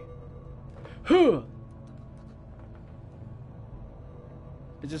like me. Huh!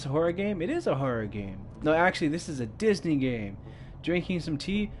 Is this a horror game? It is a horror game. No, actually, this is a Disney game. Drinking some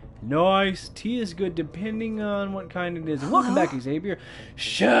tea? Nice. Tea is good depending on what kind it is. And welcome back, Xavier.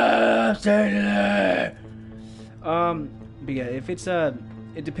 Shut up, Senator! But yeah, if it's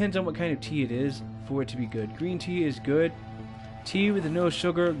it depends on what kind of tea it is for it to be good. Green tea is good. Tea with no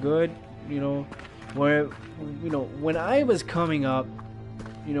sugar, good. You know, when I was coming up,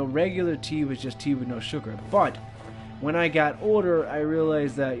 regular tea was just tea with no sugar. But when I got older, I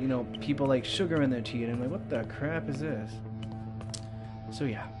realized that, people like sugar in their tea, and I'm like, what the crap is this? So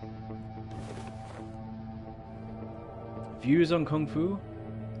yeah. Views on Kung Fu?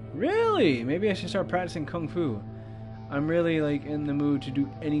 Really? Maybe I should start practicing Kung Fu. I'm really in the mood to do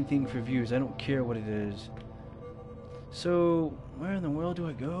anything for views. I don't care what it is. So, where in the world do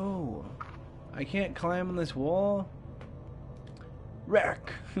I go? I can't climb on this wall?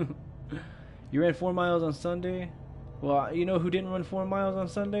 Wreck! You ran 4 miles on Sunday? Well, you know who didn't run 4 miles on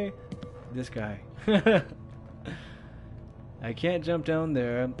Sunday? This guy. I can't jump down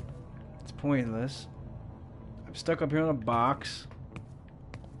there. It's pointless. I'm stuck up here on a box.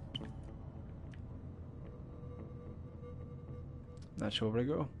 Not sure where to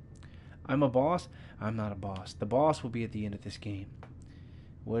go. I'm a boss? I'm not a boss. The boss will be at the end of this game.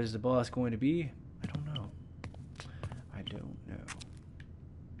 What is the boss going to be? I don't know. I don't know.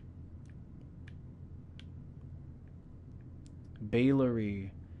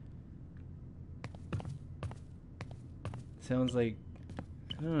 Bailery. Sounds like...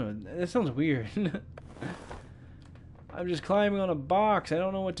 I don't know. That sounds weird. I'm just climbing on a box. I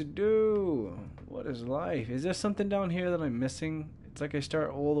don't know what to do. What is life? Is there something down here that I'm missing? It's like I start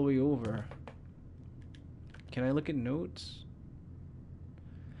all the way over. Can I look at notes?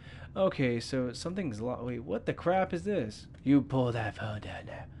 Okay, so something's locked. Wait, what the crap is this? You pull that phone down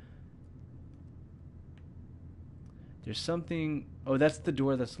there. There's something... Oh, that's the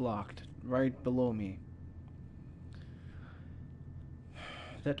door that's locked. Right below me.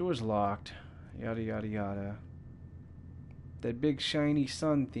 That door's locked. Yada, yada, yada. That big shiny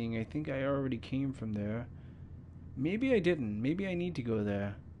sun thing, I think I already came from there. Maybe I didn't. Maybe I need to go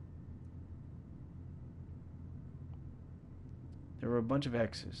there. There were a bunch of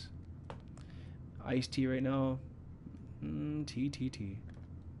X's. Iced tea right now. Tea.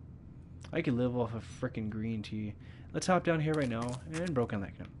 I could live off of frickin' green tea. Let's hop down here right now and broken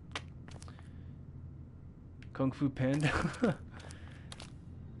leg. Kung Fu Panda.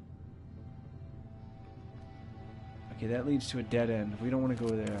 Okay, that leads to a dead end. We don't want to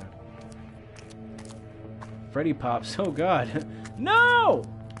go there. Freddy Pops. Oh god. No!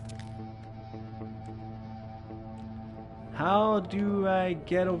 How do I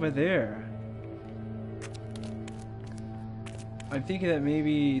get over there? I'm thinking that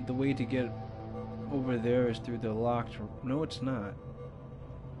maybe the way to get over there is through the locked... No, it's not.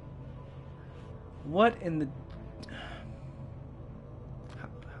 What in the...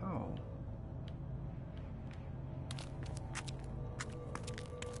 How?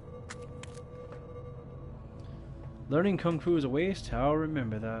 Learning Kung Fu is a waste? I'll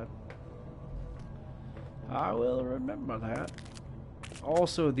remember that. I will remember that.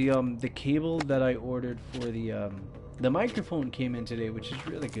 Also, the cable that I ordered for the microphone came in today, which is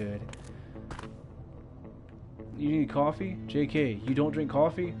really good. You need coffee? JK, you don't drink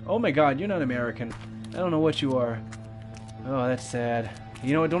coffee? Oh my god, you're not American. I don't know what you are. Oh, that's sad.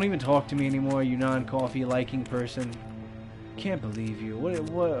 You know what, don't even talk to me anymore, you non-coffee liking person. Can't believe you. What,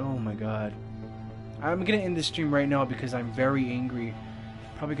 oh my god. I'm gonna end this stream right now because I'm very angry.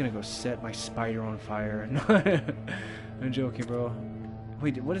 Probably gonna go set my spider on fire. I'm joking, bro.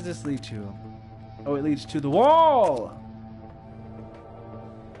 Wait, what does this lead to? Oh, it leads to the wall!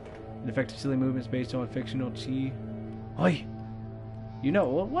 Ineffective silly movements based on fictional chi. Oi! You know,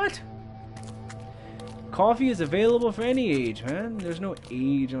 what? Coffee is available for any age, man. There's no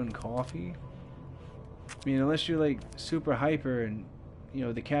age on coffee. I mean, unless you're like super hyper and, you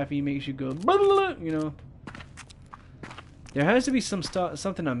know, the caffeine makes you go, blah, blah, blah, you know. There has to be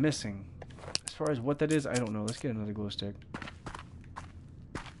something I'm missing. As far as what that is, I don't know. Let's get another glow stick.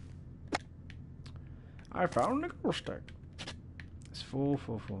 I found a glow stick. It's full.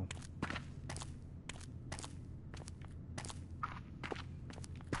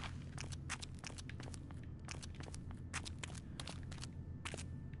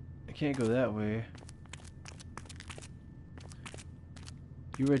 I can't go that way.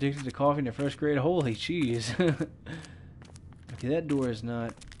 You were addicted to coffee in the first grade? Holy cheese. Okay, that door is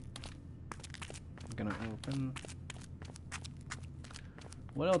not gonna open.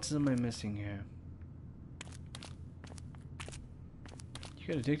 What else am I missing here? You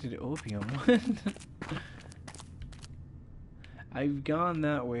got addicted to opium. What? I've gone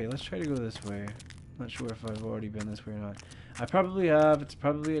that way. Let's try to go this way. Not sure if I've already been this way or not. I probably have. It's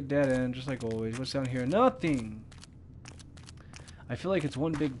probably a dead end, just like always. What's down here? Nothing! I feel like it's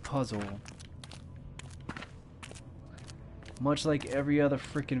one big puzzle. Much like every other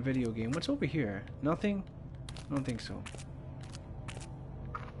freaking video game. What's over here? Nothing? I don't think so.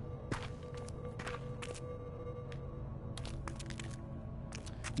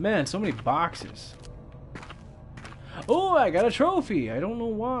 Man, so many boxes. Oh, I got a trophy. I don't know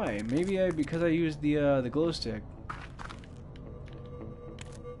why. Maybe because I used the glow stick.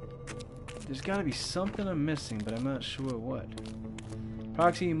 There's got to be something I'm missing, but I'm not sure what.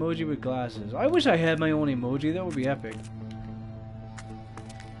 Proxy emoji with glasses. I wish I had my own emoji. That would be epic.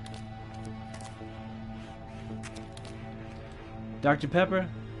 Dr. Pepper?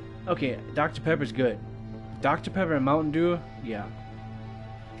 Okay, Dr. Pepper's good. Dr. Pepper and Mountain Dew? Yeah.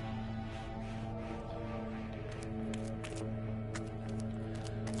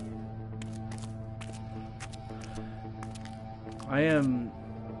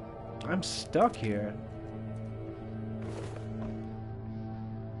 I'm stuck here.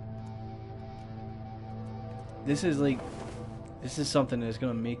 This is something that's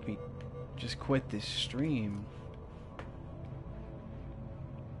gonna make me just quit this stream.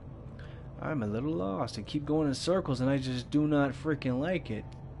 I'm a little lost. I keep going in circles and I just do not freaking like it.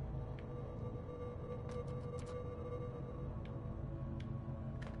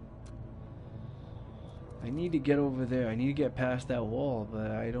 I need to get over there. I need to get past that wall,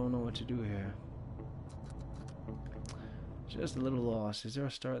 but I don't know what to do here. Just a little lost. Is there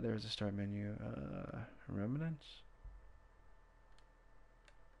a start? There's a start menu. Remnants?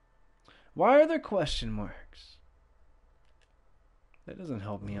 Why are there question marks? That doesn't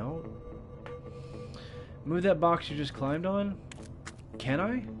help me out. Move that box you just climbed on? Can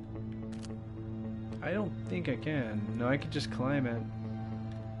I? I don't think I can. No, I could just climb it.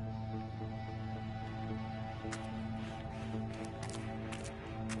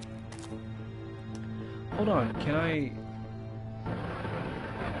 Hold on, can I...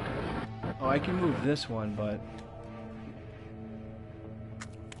 I can move this one, but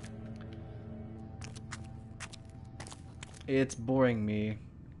it's boring me.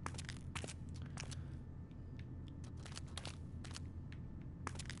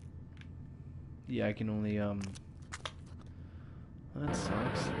 Yeah, I can only that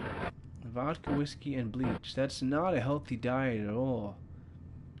sucks. Vodka, whiskey, and bleach. That's not a healthy diet at all.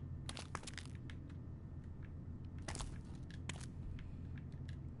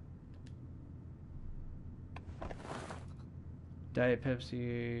 Diet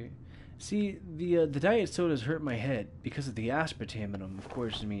Pepsi. See, the diet sodas hurt my head because of the aspartame in them. Of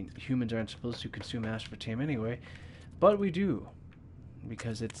course, I mean, humans aren't supposed to consume aspartame anyway, but we do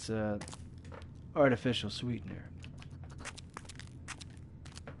because it's artificial sweetener.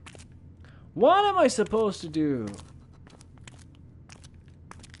 What am I supposed to do?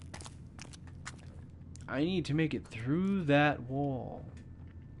 I need to make it through that wall.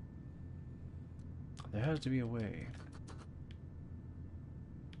 There has to be a way.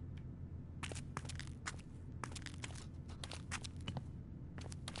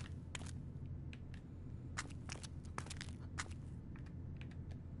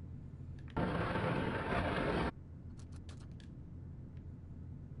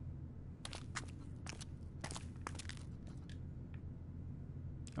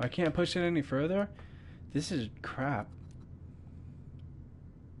 I can't push it any further? This is crap.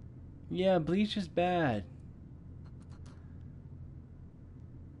 Yeah, bleach is bad.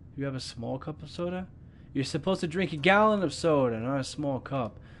 You have a small cup of soda? You're supposed to drink a gallon of soda, not a small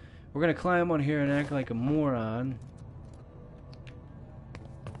cup. We're gonna climb on here and act like a moron.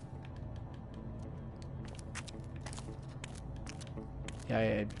 Yeah,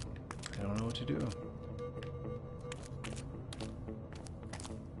 I don't know what to do.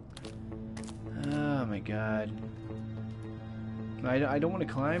 Oh my god. I don't want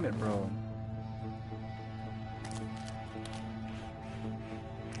to climb it, bro.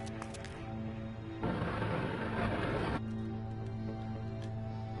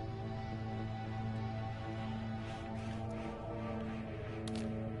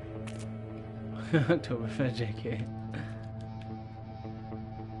 Octoberfest, JK.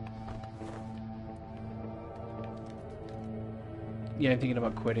 Yeah, I'm thinking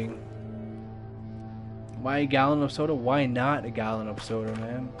about quitting. Why a gallon of soda? Why not a gallon of soda,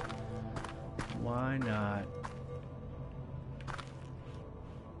 man? Why not?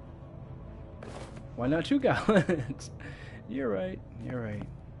 Why not 2 gallons? You're right. You're right.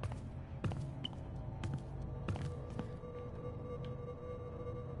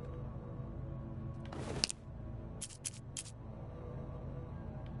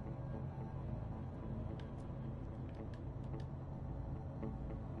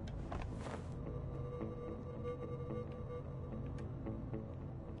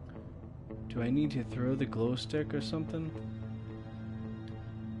 Do I need to throw the glow stick or something?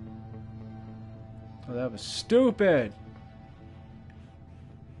 Oh, that was stupid!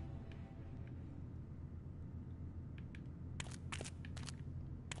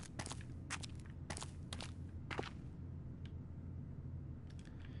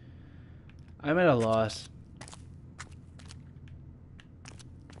 I'm at a loss.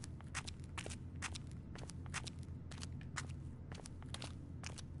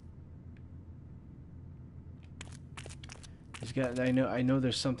 I know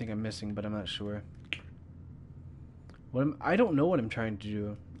there's something I'm missing, but I'm not sure. I don't know what I'm trying to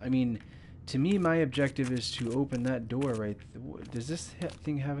do. I mean, to me, my objective is to open that door right. Does this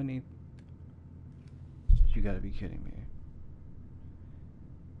thing have any? You gotta be kidding me.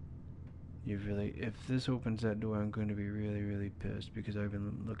 If this opens that door, I'm going to be really, really pissed because I've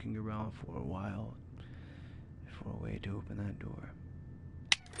been looking around for a while for a way to open that door.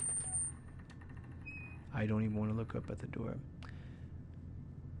 I don't even want to look up at the door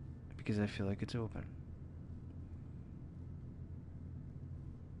because I feel like it's open.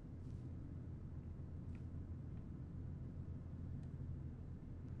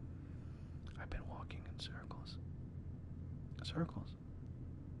 I've been walking in circles. Circles.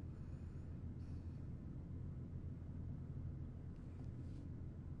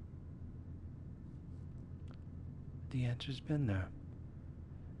 The answer's been there.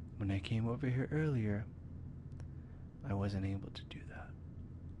 When I came over here earlier, I wasn't able to do that.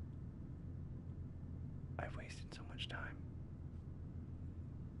 I've wasted so much time.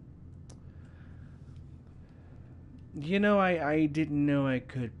 You know, I didn't know I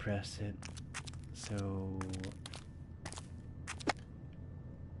could press it. So...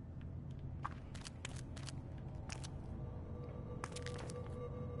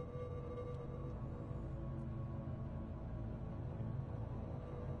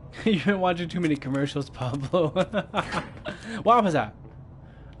 You've been watching too many commercials, Pablo. What was that?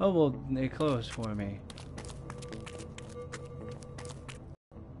 Oh, well, they closed for me.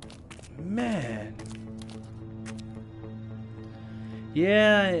 Man.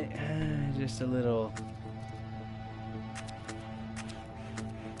 Yeah, just a little.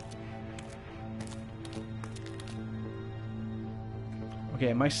 Okay,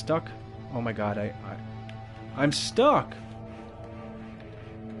 am I stuck? Oh my god, I'm stuck.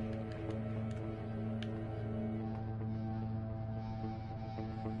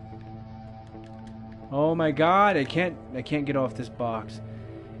 Oh my god, I can't get off this box.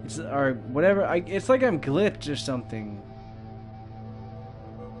 It's or whatever. It's like I'm glitched or something.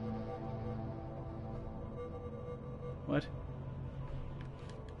 What?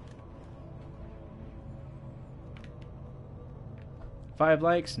 Five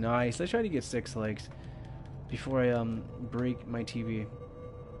likes? Nice. Let's try to get 6 likes before I break my TV.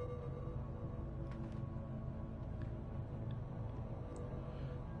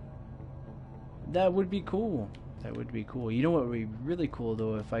 That would be cool. That would be cool. You know what would be really cool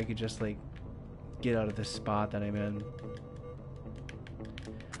though, if I could just like get out of this spot that I'm in.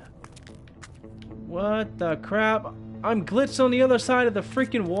 What the crap? I'm glitched on the other side of the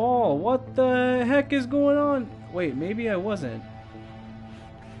freaking wall. What the heck is going on? Wait, maybe I wasn't.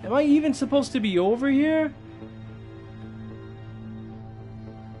 Am I even supposed to be over here?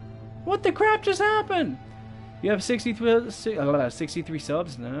 What the crap just happened? You have 63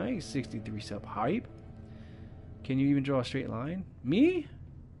 subs. Nice. 63 sub hype. Can you even draw a straight line? Me?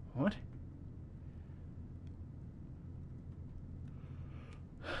 What?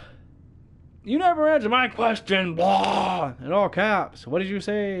 You never answer my question. Blah! In all caps. What did you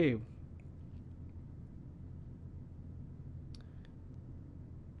say?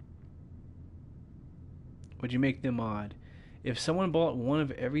 Would you make them odd? If someone bought one of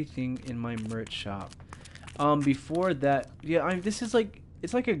everything in my merch shop. Before that, yeah, this is like,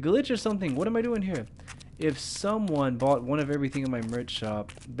 it's like a glitch or something. What am I doing here? If someone bought one of everything in my merch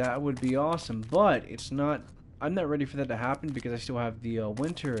shop, that would be awesome. But it's not, I'm not ready for that to happen because I still have the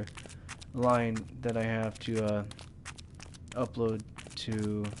winter line that I have to upload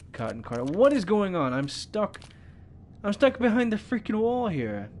to Cotton Cart. What is going on? I'm stuck behind the freaking wall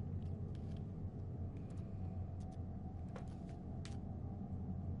here.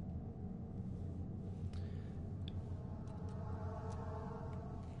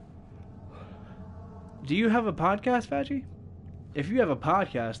 Do you have a podcast, Veggie? If you have a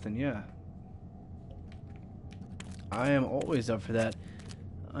podcast, then yeah. I am always up for that.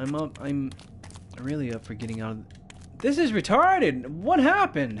 I'm really up for getting out of... This is retarded! What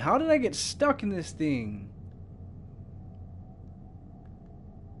happened? How did I get stuck in this thing?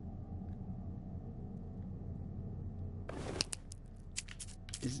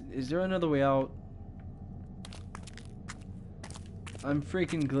 Is there another way out? I'm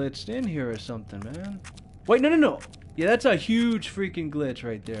freaking glitched in here or something, man. Wait, no. Yeah, that's a huge freaking glitch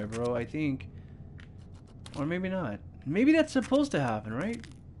right there, bro, I think. Or maybe not. Maybe that's supposed to happen, right?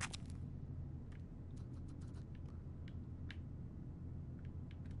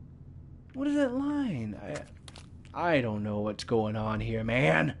 What is that line? I don't know what's going on here,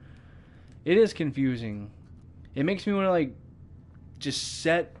 man. It is confusing. It makes me want to, like, just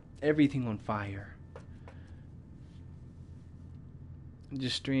set everything on fire.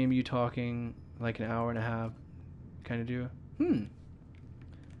 Just stream you talking like an hour and a half kind of do.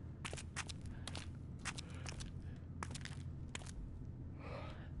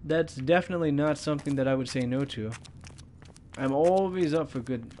 That's definitely not something that I would say no to. I'm always up for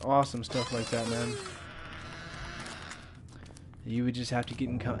good, awesome stuff like that, man. You would just have to get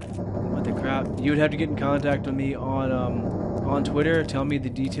in what the crap? You would have to get in contact with me on Twitter, tell me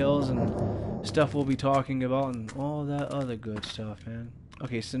the details and stuff we'll be talking about and all that other good stuff, man.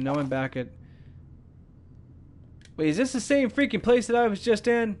 Okay, so now I'm back at... Wait, is this the same freaking place that I was just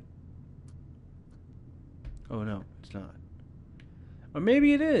in? Oh, no, it's not. Or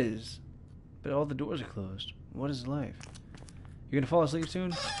maybe it is. But all the doors are closed. What is life? You're gonna fall asleep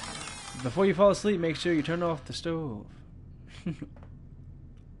soon? Before you fall asleep, make sure you turn off the stove.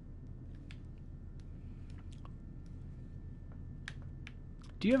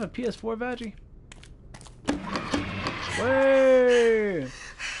 Do you have a PS4, Vaggie? Way!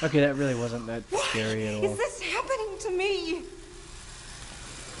 Okay, that really wasn't that scary at all. Is this happening to me?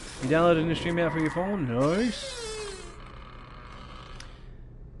 You downloaded a new stream app for your phone? Nice.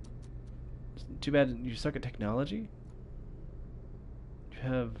 Too bad you suck at technology. You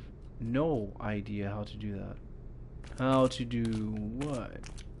have no idea how to do that. How to do what?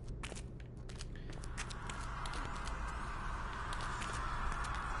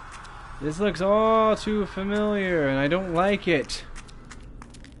 This looks all too familiar, and I don't like it.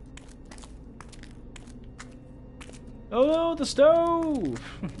 Oh, the stove!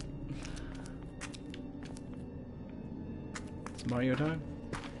 It's Mario time.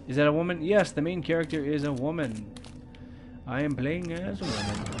 Is that a woman? Yes, the main character is a woman. I am playing as a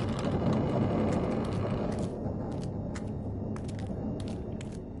woman.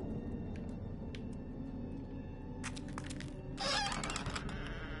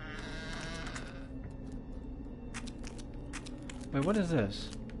 Wait, what is this?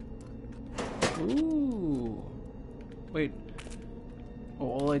 Ooh. Wait. Oh,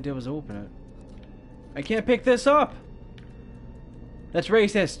 all I did was open it. I can't pick this up! That's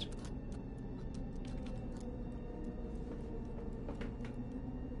racist!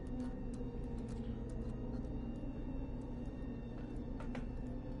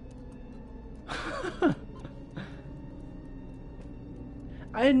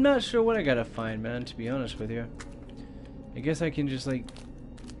 I'm not sure what I gotta find, man, to be honest with you. I guess I can just, like,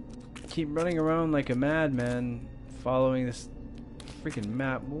 keep running around like a madman following this freaking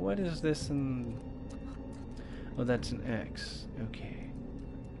map. What is this? Oh, that's an X. Okay.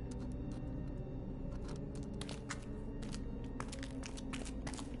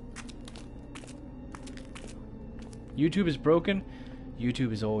 YouTube is broken?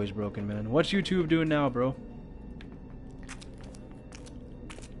 YouTube is always broken, man. What's YouTube doing now, bro?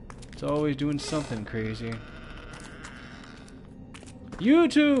 It's always doing something crazy.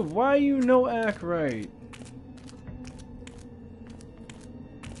 YouTube, why you no act right?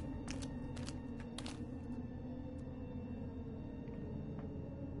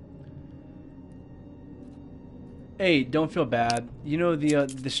 Hey, don't feel bad. You know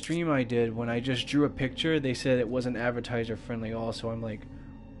the stream I did when I just drew a picture, they said it wasn't advertiser friendly also. I'm like,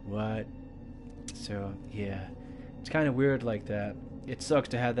 what? So, yeah. It's kind of weird like that. It sucks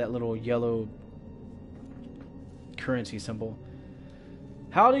to have that little yellow currency symbol.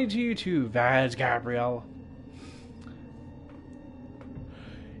 Howdy to you too, Vaz Gabriel.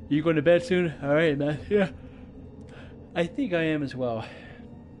 You going to bed soon? Alright, man. Yeah. I think I am as well.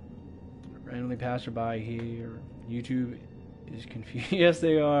 Randomly passerby here. YouTube is confused. Yes,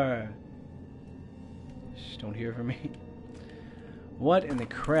 they are. Just don't hear from me. What in the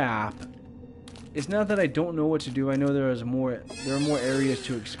crap? It's not that I don't know what to do. I know there are more areas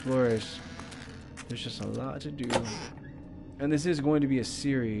to explore. There's just a lot to do. And this is going to be a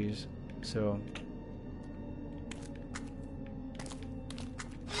series, so...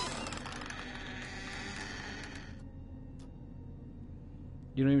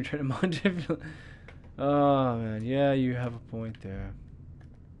 You don't even try to munch it? Oh, man. Yeah, you have a point there.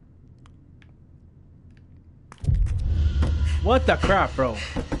 What the crap, bro?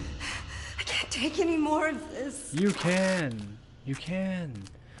 I can't take any more of this. You can. You can.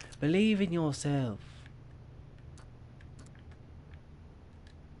 Believe in yourself.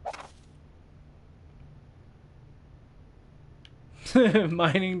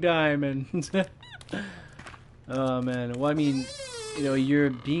 Mining diamonds. Oh man, well I mean, you know, you're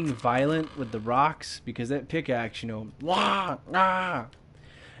being violent with the rocks because that pickaxe, you know, wah, ah.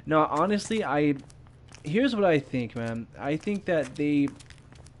 No, honestly, here's what I think, man. I think that they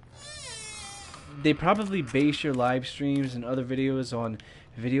probably base your live streams and other videos on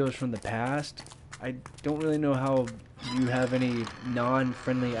videos from the past. I don't really know how you have any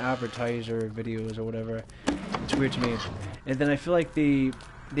non-friendly advertiser videos or whatever. It's weird to me. And then I feel like they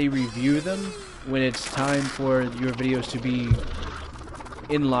review them when it's time for your videos to be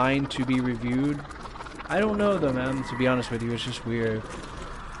in line to be reviewed. I don't know though, man, to be honest with you. It's just weird.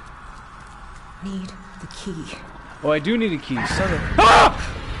 Need the key. Oh, I do need a key. Son of...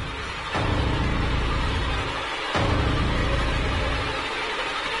 Ah!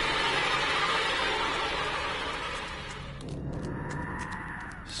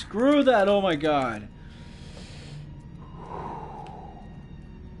 Screw that, oh my god.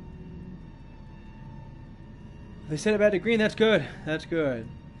 They set it back to green, that's good. That's good.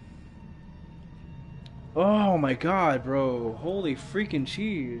 Oh my god, bro. Holy freaking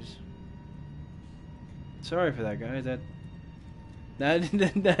cheese. Sorry for that, guys.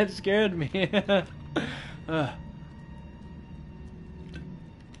 That scared me.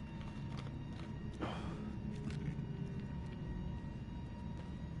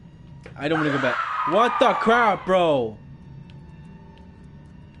 I don't want to go back. What the crap, bro?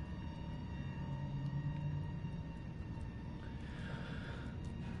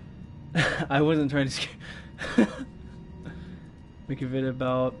 I wasn't trying to scare. Make a video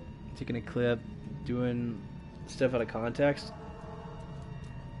about taking a clip, doing stuff out of context.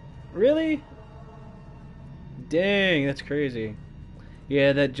 Really? Dang, that's crazy.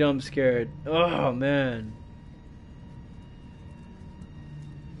 Yeah, that jump scared. Oh man.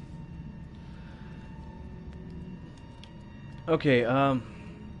 Okay, alright,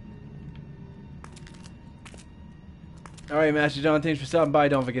 Master John, thanks for stopping by.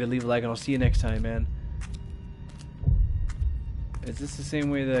 Don't forget to leave a like, and I'll see you next time, man. Is this the same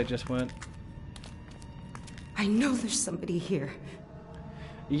way that I just went? I know there's somebody here.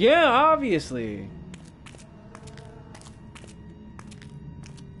 Yeah, obviously.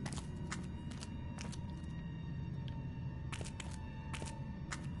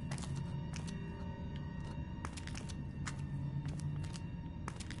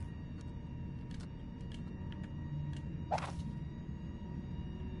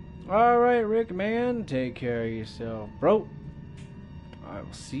 Alright, Rick, man. Take care of yourself, bro. I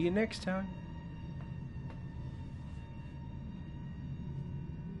will see you next time.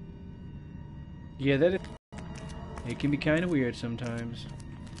 Yeah, it can be kind of weird sometimes.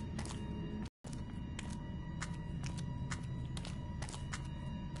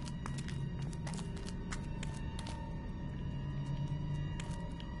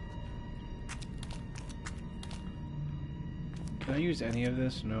 Can I use any of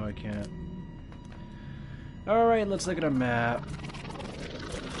this? No, I can't. Alright, let's look at our map.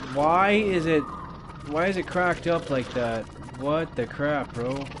 Why is it cracked up like that? What the crap,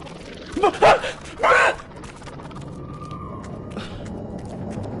 bro?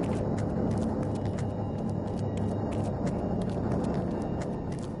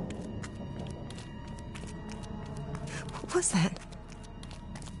 What was that?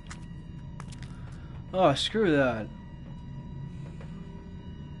 Oh, screw that.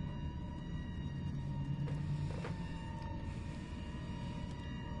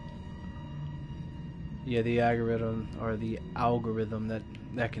 Yeah, the algorithm, or the algorithm,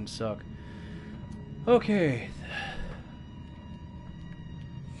 that can suck. Okay.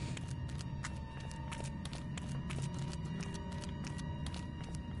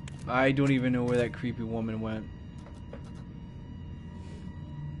 I don't even know where that creepy woman went.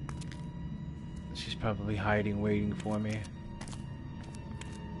 She's probably hiding, waiting for me.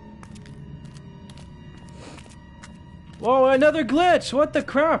 Whoa, another glitch! What the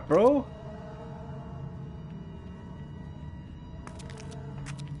crap, bro?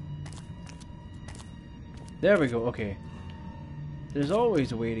 There we go, okay. There's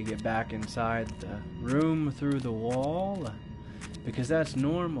always a way to get back inside the room through the wall, because that's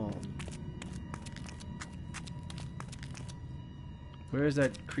normal. Where is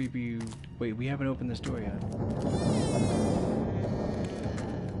that creepy... Wait, we haven't opened this door yet.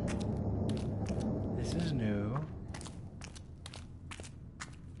 This is new.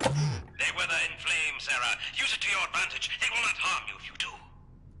 They wither in flame, Sarah. Use it to your advantage. They will not harm you if you do.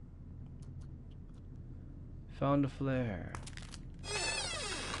 Found a flare.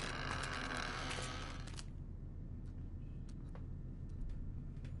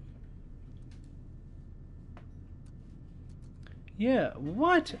 Yeah,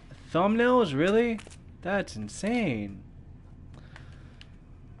 what? Thumbnails? Really? That's insane.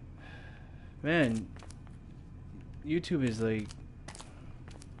 Man, YouTube is like...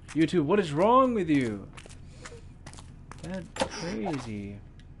 YouTube, what is wrong with you? That's crazy.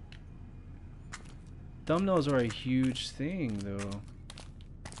 Thumbnails are a huge thing, though.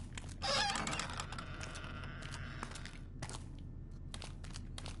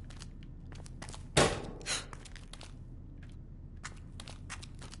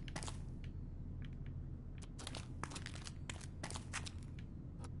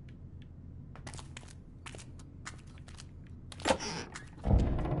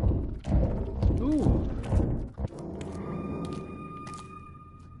 Ooh.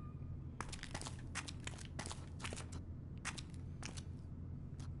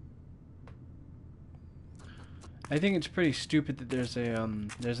 I think it's pretty stupid that there's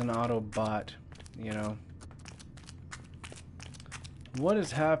an auto bot, you know. What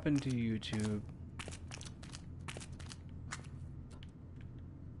has happened to YouTube?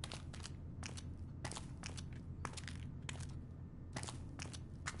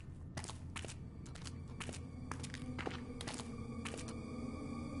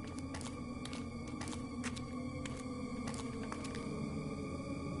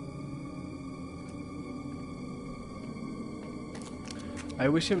 I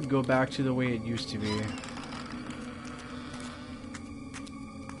wish it would go back to the way it used to be.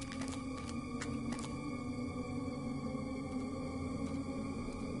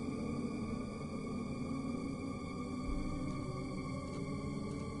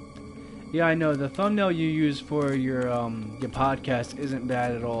 Yeah, I know the thumbnail you use for your podcast isn't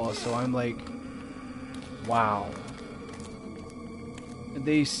bad at all, so I'm like, wow.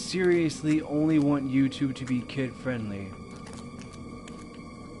 They seriously only want YouTube to be kid-friendly.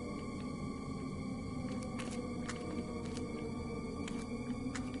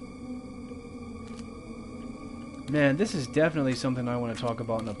 Man, this is definitely something I want to talk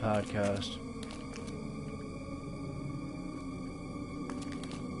about in a podcast.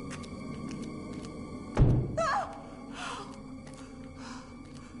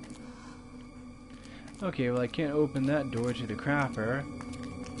 Okay, well I can't open that door to the crapper.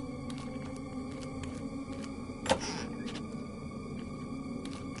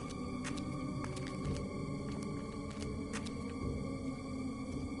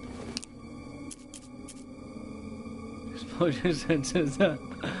 Explosion sensors.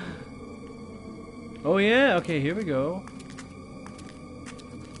 Oh yeah, okay, here we go.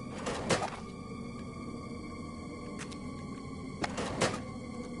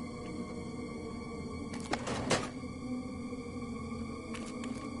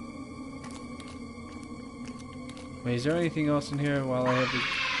 Wait, is there anything else in here while I have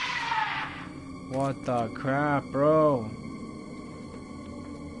the... What the crap, bro?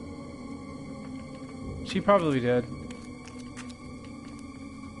 She probably did.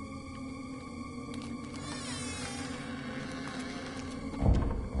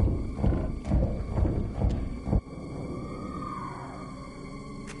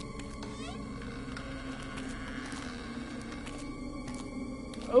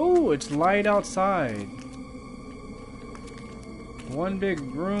 Oh, it's light outside. One big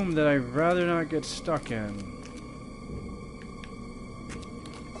room that I'd rather not get stuck in.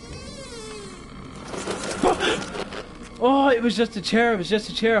 Oh, it was just a chair. It was just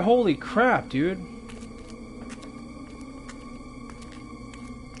a chair. Holy crap, dude.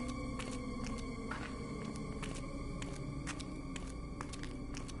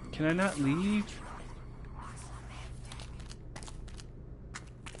 Can I not leave?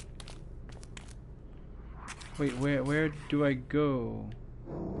 Wait, where do I go?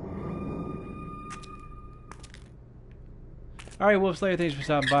 Alright, Wolf Slayer, thanks for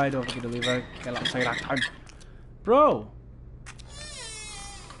stopping by. Don't forget to leave a like. Bro!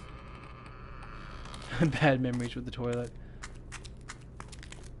 Bad memories with the toilet.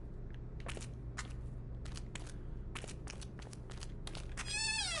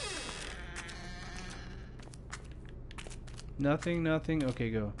 Nothing, nothing. Okay,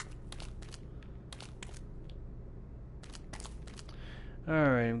 go.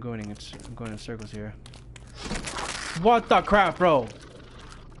 Alright, I'm going in circles here. What the crap, bro?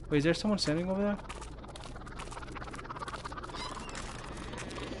 Wait, is there someone standing over there?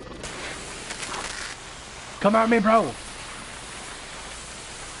 Come at me, bro!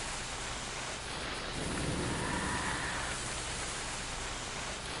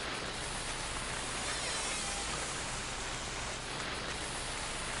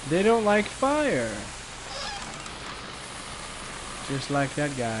 They don't like fire. Just like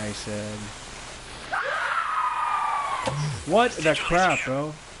that guy said. What the crap,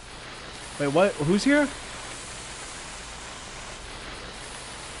 bro? Wait, what? Who's here?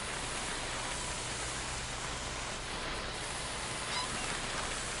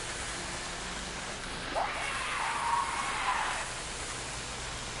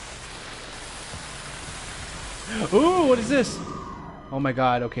 Ooh, what is this? Oh my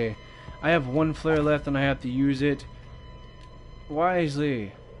god, okay. I have one flare left and I have to use it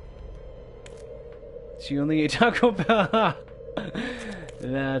wisely. She only ate Taco Bell.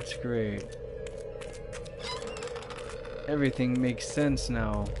 That's great. Everything makes sense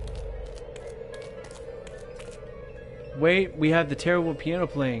now. Wait, we have the terrible piano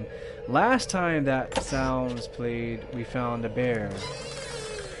playing. Last time that sound was played, we found a bear.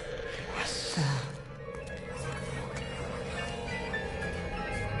 Yes.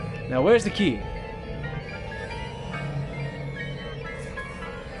 Now where's the key?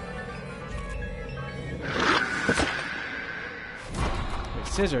 Wait,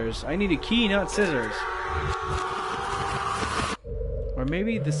 scissors? I need a key, not scissors. Or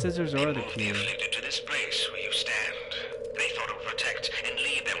maybe the scissors are the key. Afflicted to this place where you stand. They thought it would protect and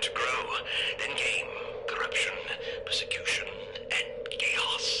lead them to grow. Then came corruption, persecution, and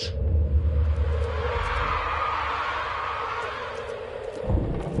chaos.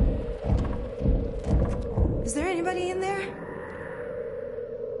 Is there anybody in there?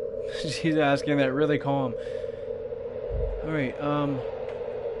 She's asking that really calm. Alright, oh,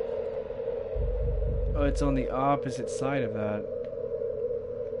 it's on the opposite side of that.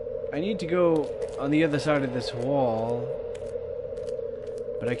 I need to go on the other side of this wall.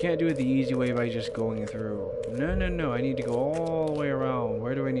 But I can't do it the easy way by just going through. No, no, no, I need to go all the way around.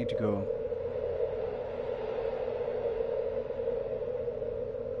 Where do I need to go?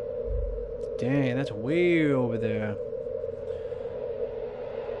 Dang, that's way over there.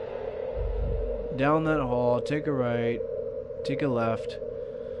 Down that hall, take a right, take a left.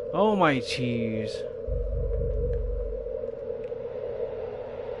 Oh my cheese.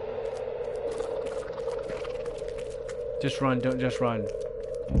 Just run, don't just run.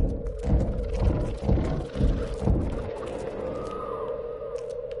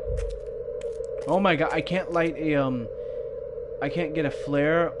 Oh my god, I can't light a I can't get a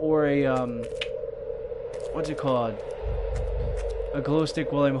flare or a what's it called? A glow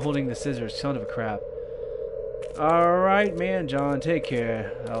stick while I'm holding the scissors. Son of a crap. Alright, man, John, take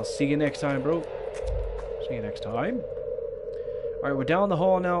care. I'll see you next time, bro. See you next time. Alright, we're down the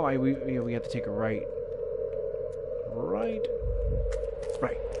hall now. We have to take a right. Right.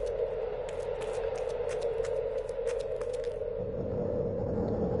 Right.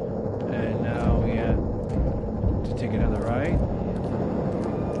 And now we have to take another right.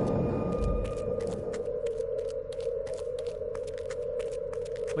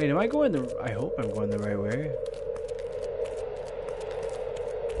 Wait, am I going the... I hope I'm going the right way.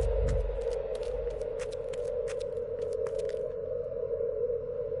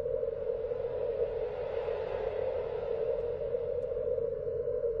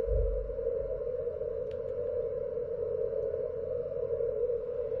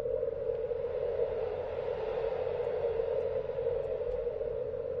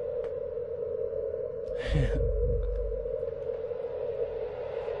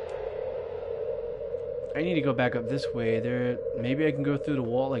 I need to go back up this way. There, maybe I can go through the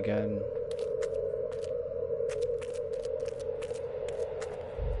wall again.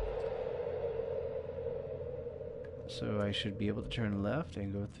 So I should be able to turn left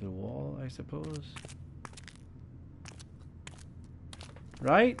and go through the wall, I suppose.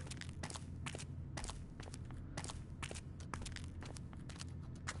 Right?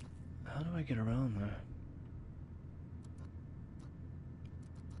 How do I get around there?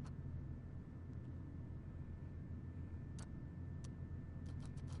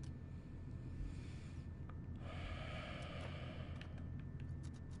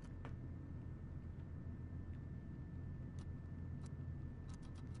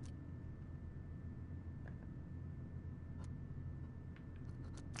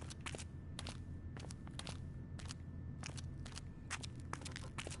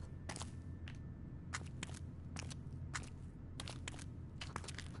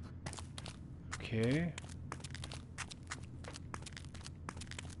 Okay.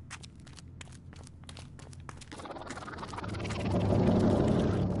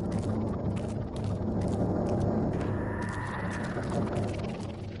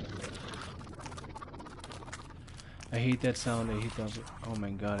 I hate that sound. I hate those. Oh my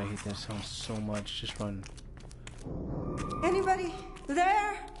god, I hate that sound so much. Just run. Anybody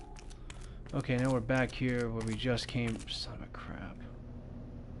there? Okay, now we're back here where we just came. Son of a crap.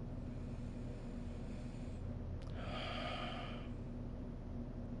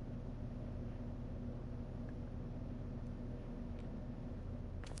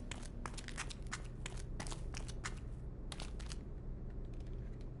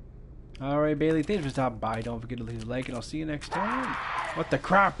 Alright, Bailey, thanks for stopping by. Don't forget to leave a like, and I'll see you next time. What the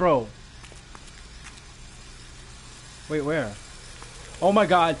crap, bro? Wait, where? Oh my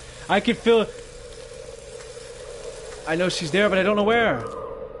god, I can feel... I know she's there, but I don't know where.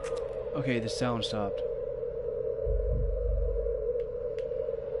 Okay, the sound stopped.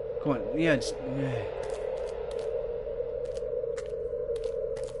 Come on, yeah, just...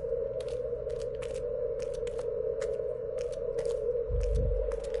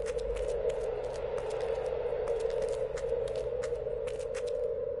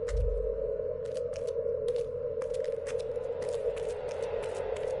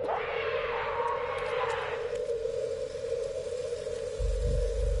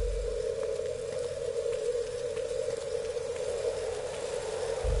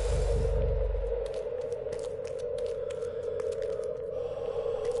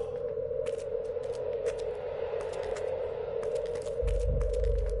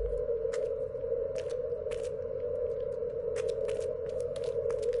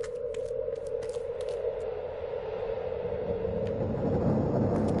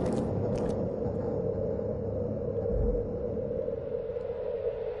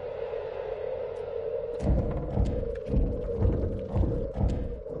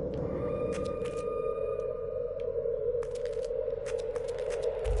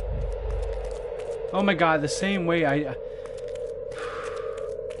 Oh my god, the same way I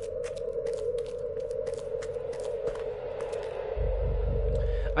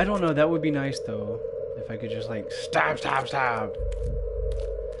don't know, that would be nice though. If I could just like stab.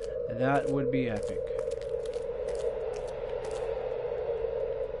 That would be epic.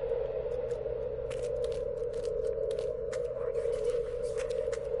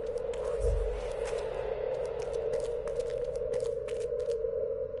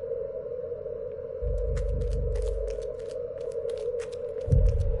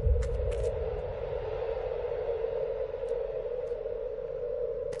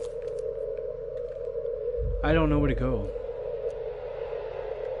 I don't know where to go.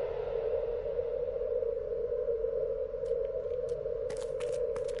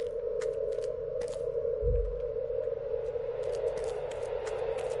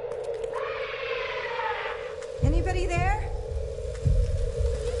 Anybody there?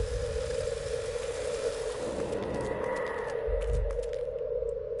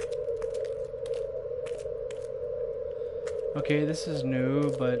 Okay, this is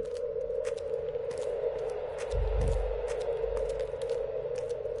new, but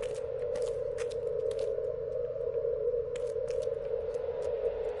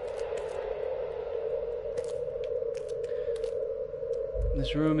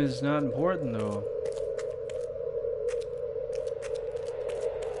this room is not important though.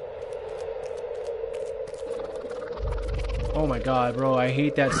 Oh my god, bro, I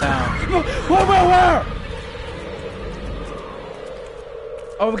hate that sound. Where?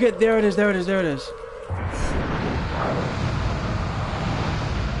 Oh, okay, there it is.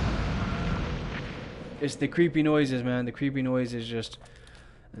 It's the creepy noises, man. The creepy noise is just...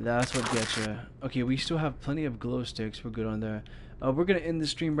 That's what gets you. Okay, we still have plenty of glow sticks. We're good on there. We're going to end the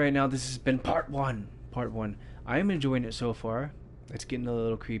stream right now. This has been part one. I am enjoying it so far. It's getting a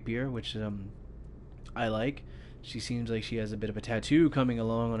little creepier, which I like. She seems like she has a bit of a tattoo coming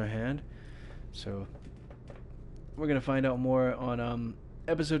along on her hand. So, we're going to find out more on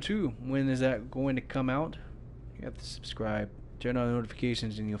episode 2. When is that going to come out? You have to subscribe. Turn on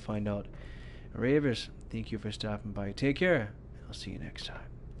notifications and you'll find out. Ravers, thank you for stopping by. Take care. I'll see you next time.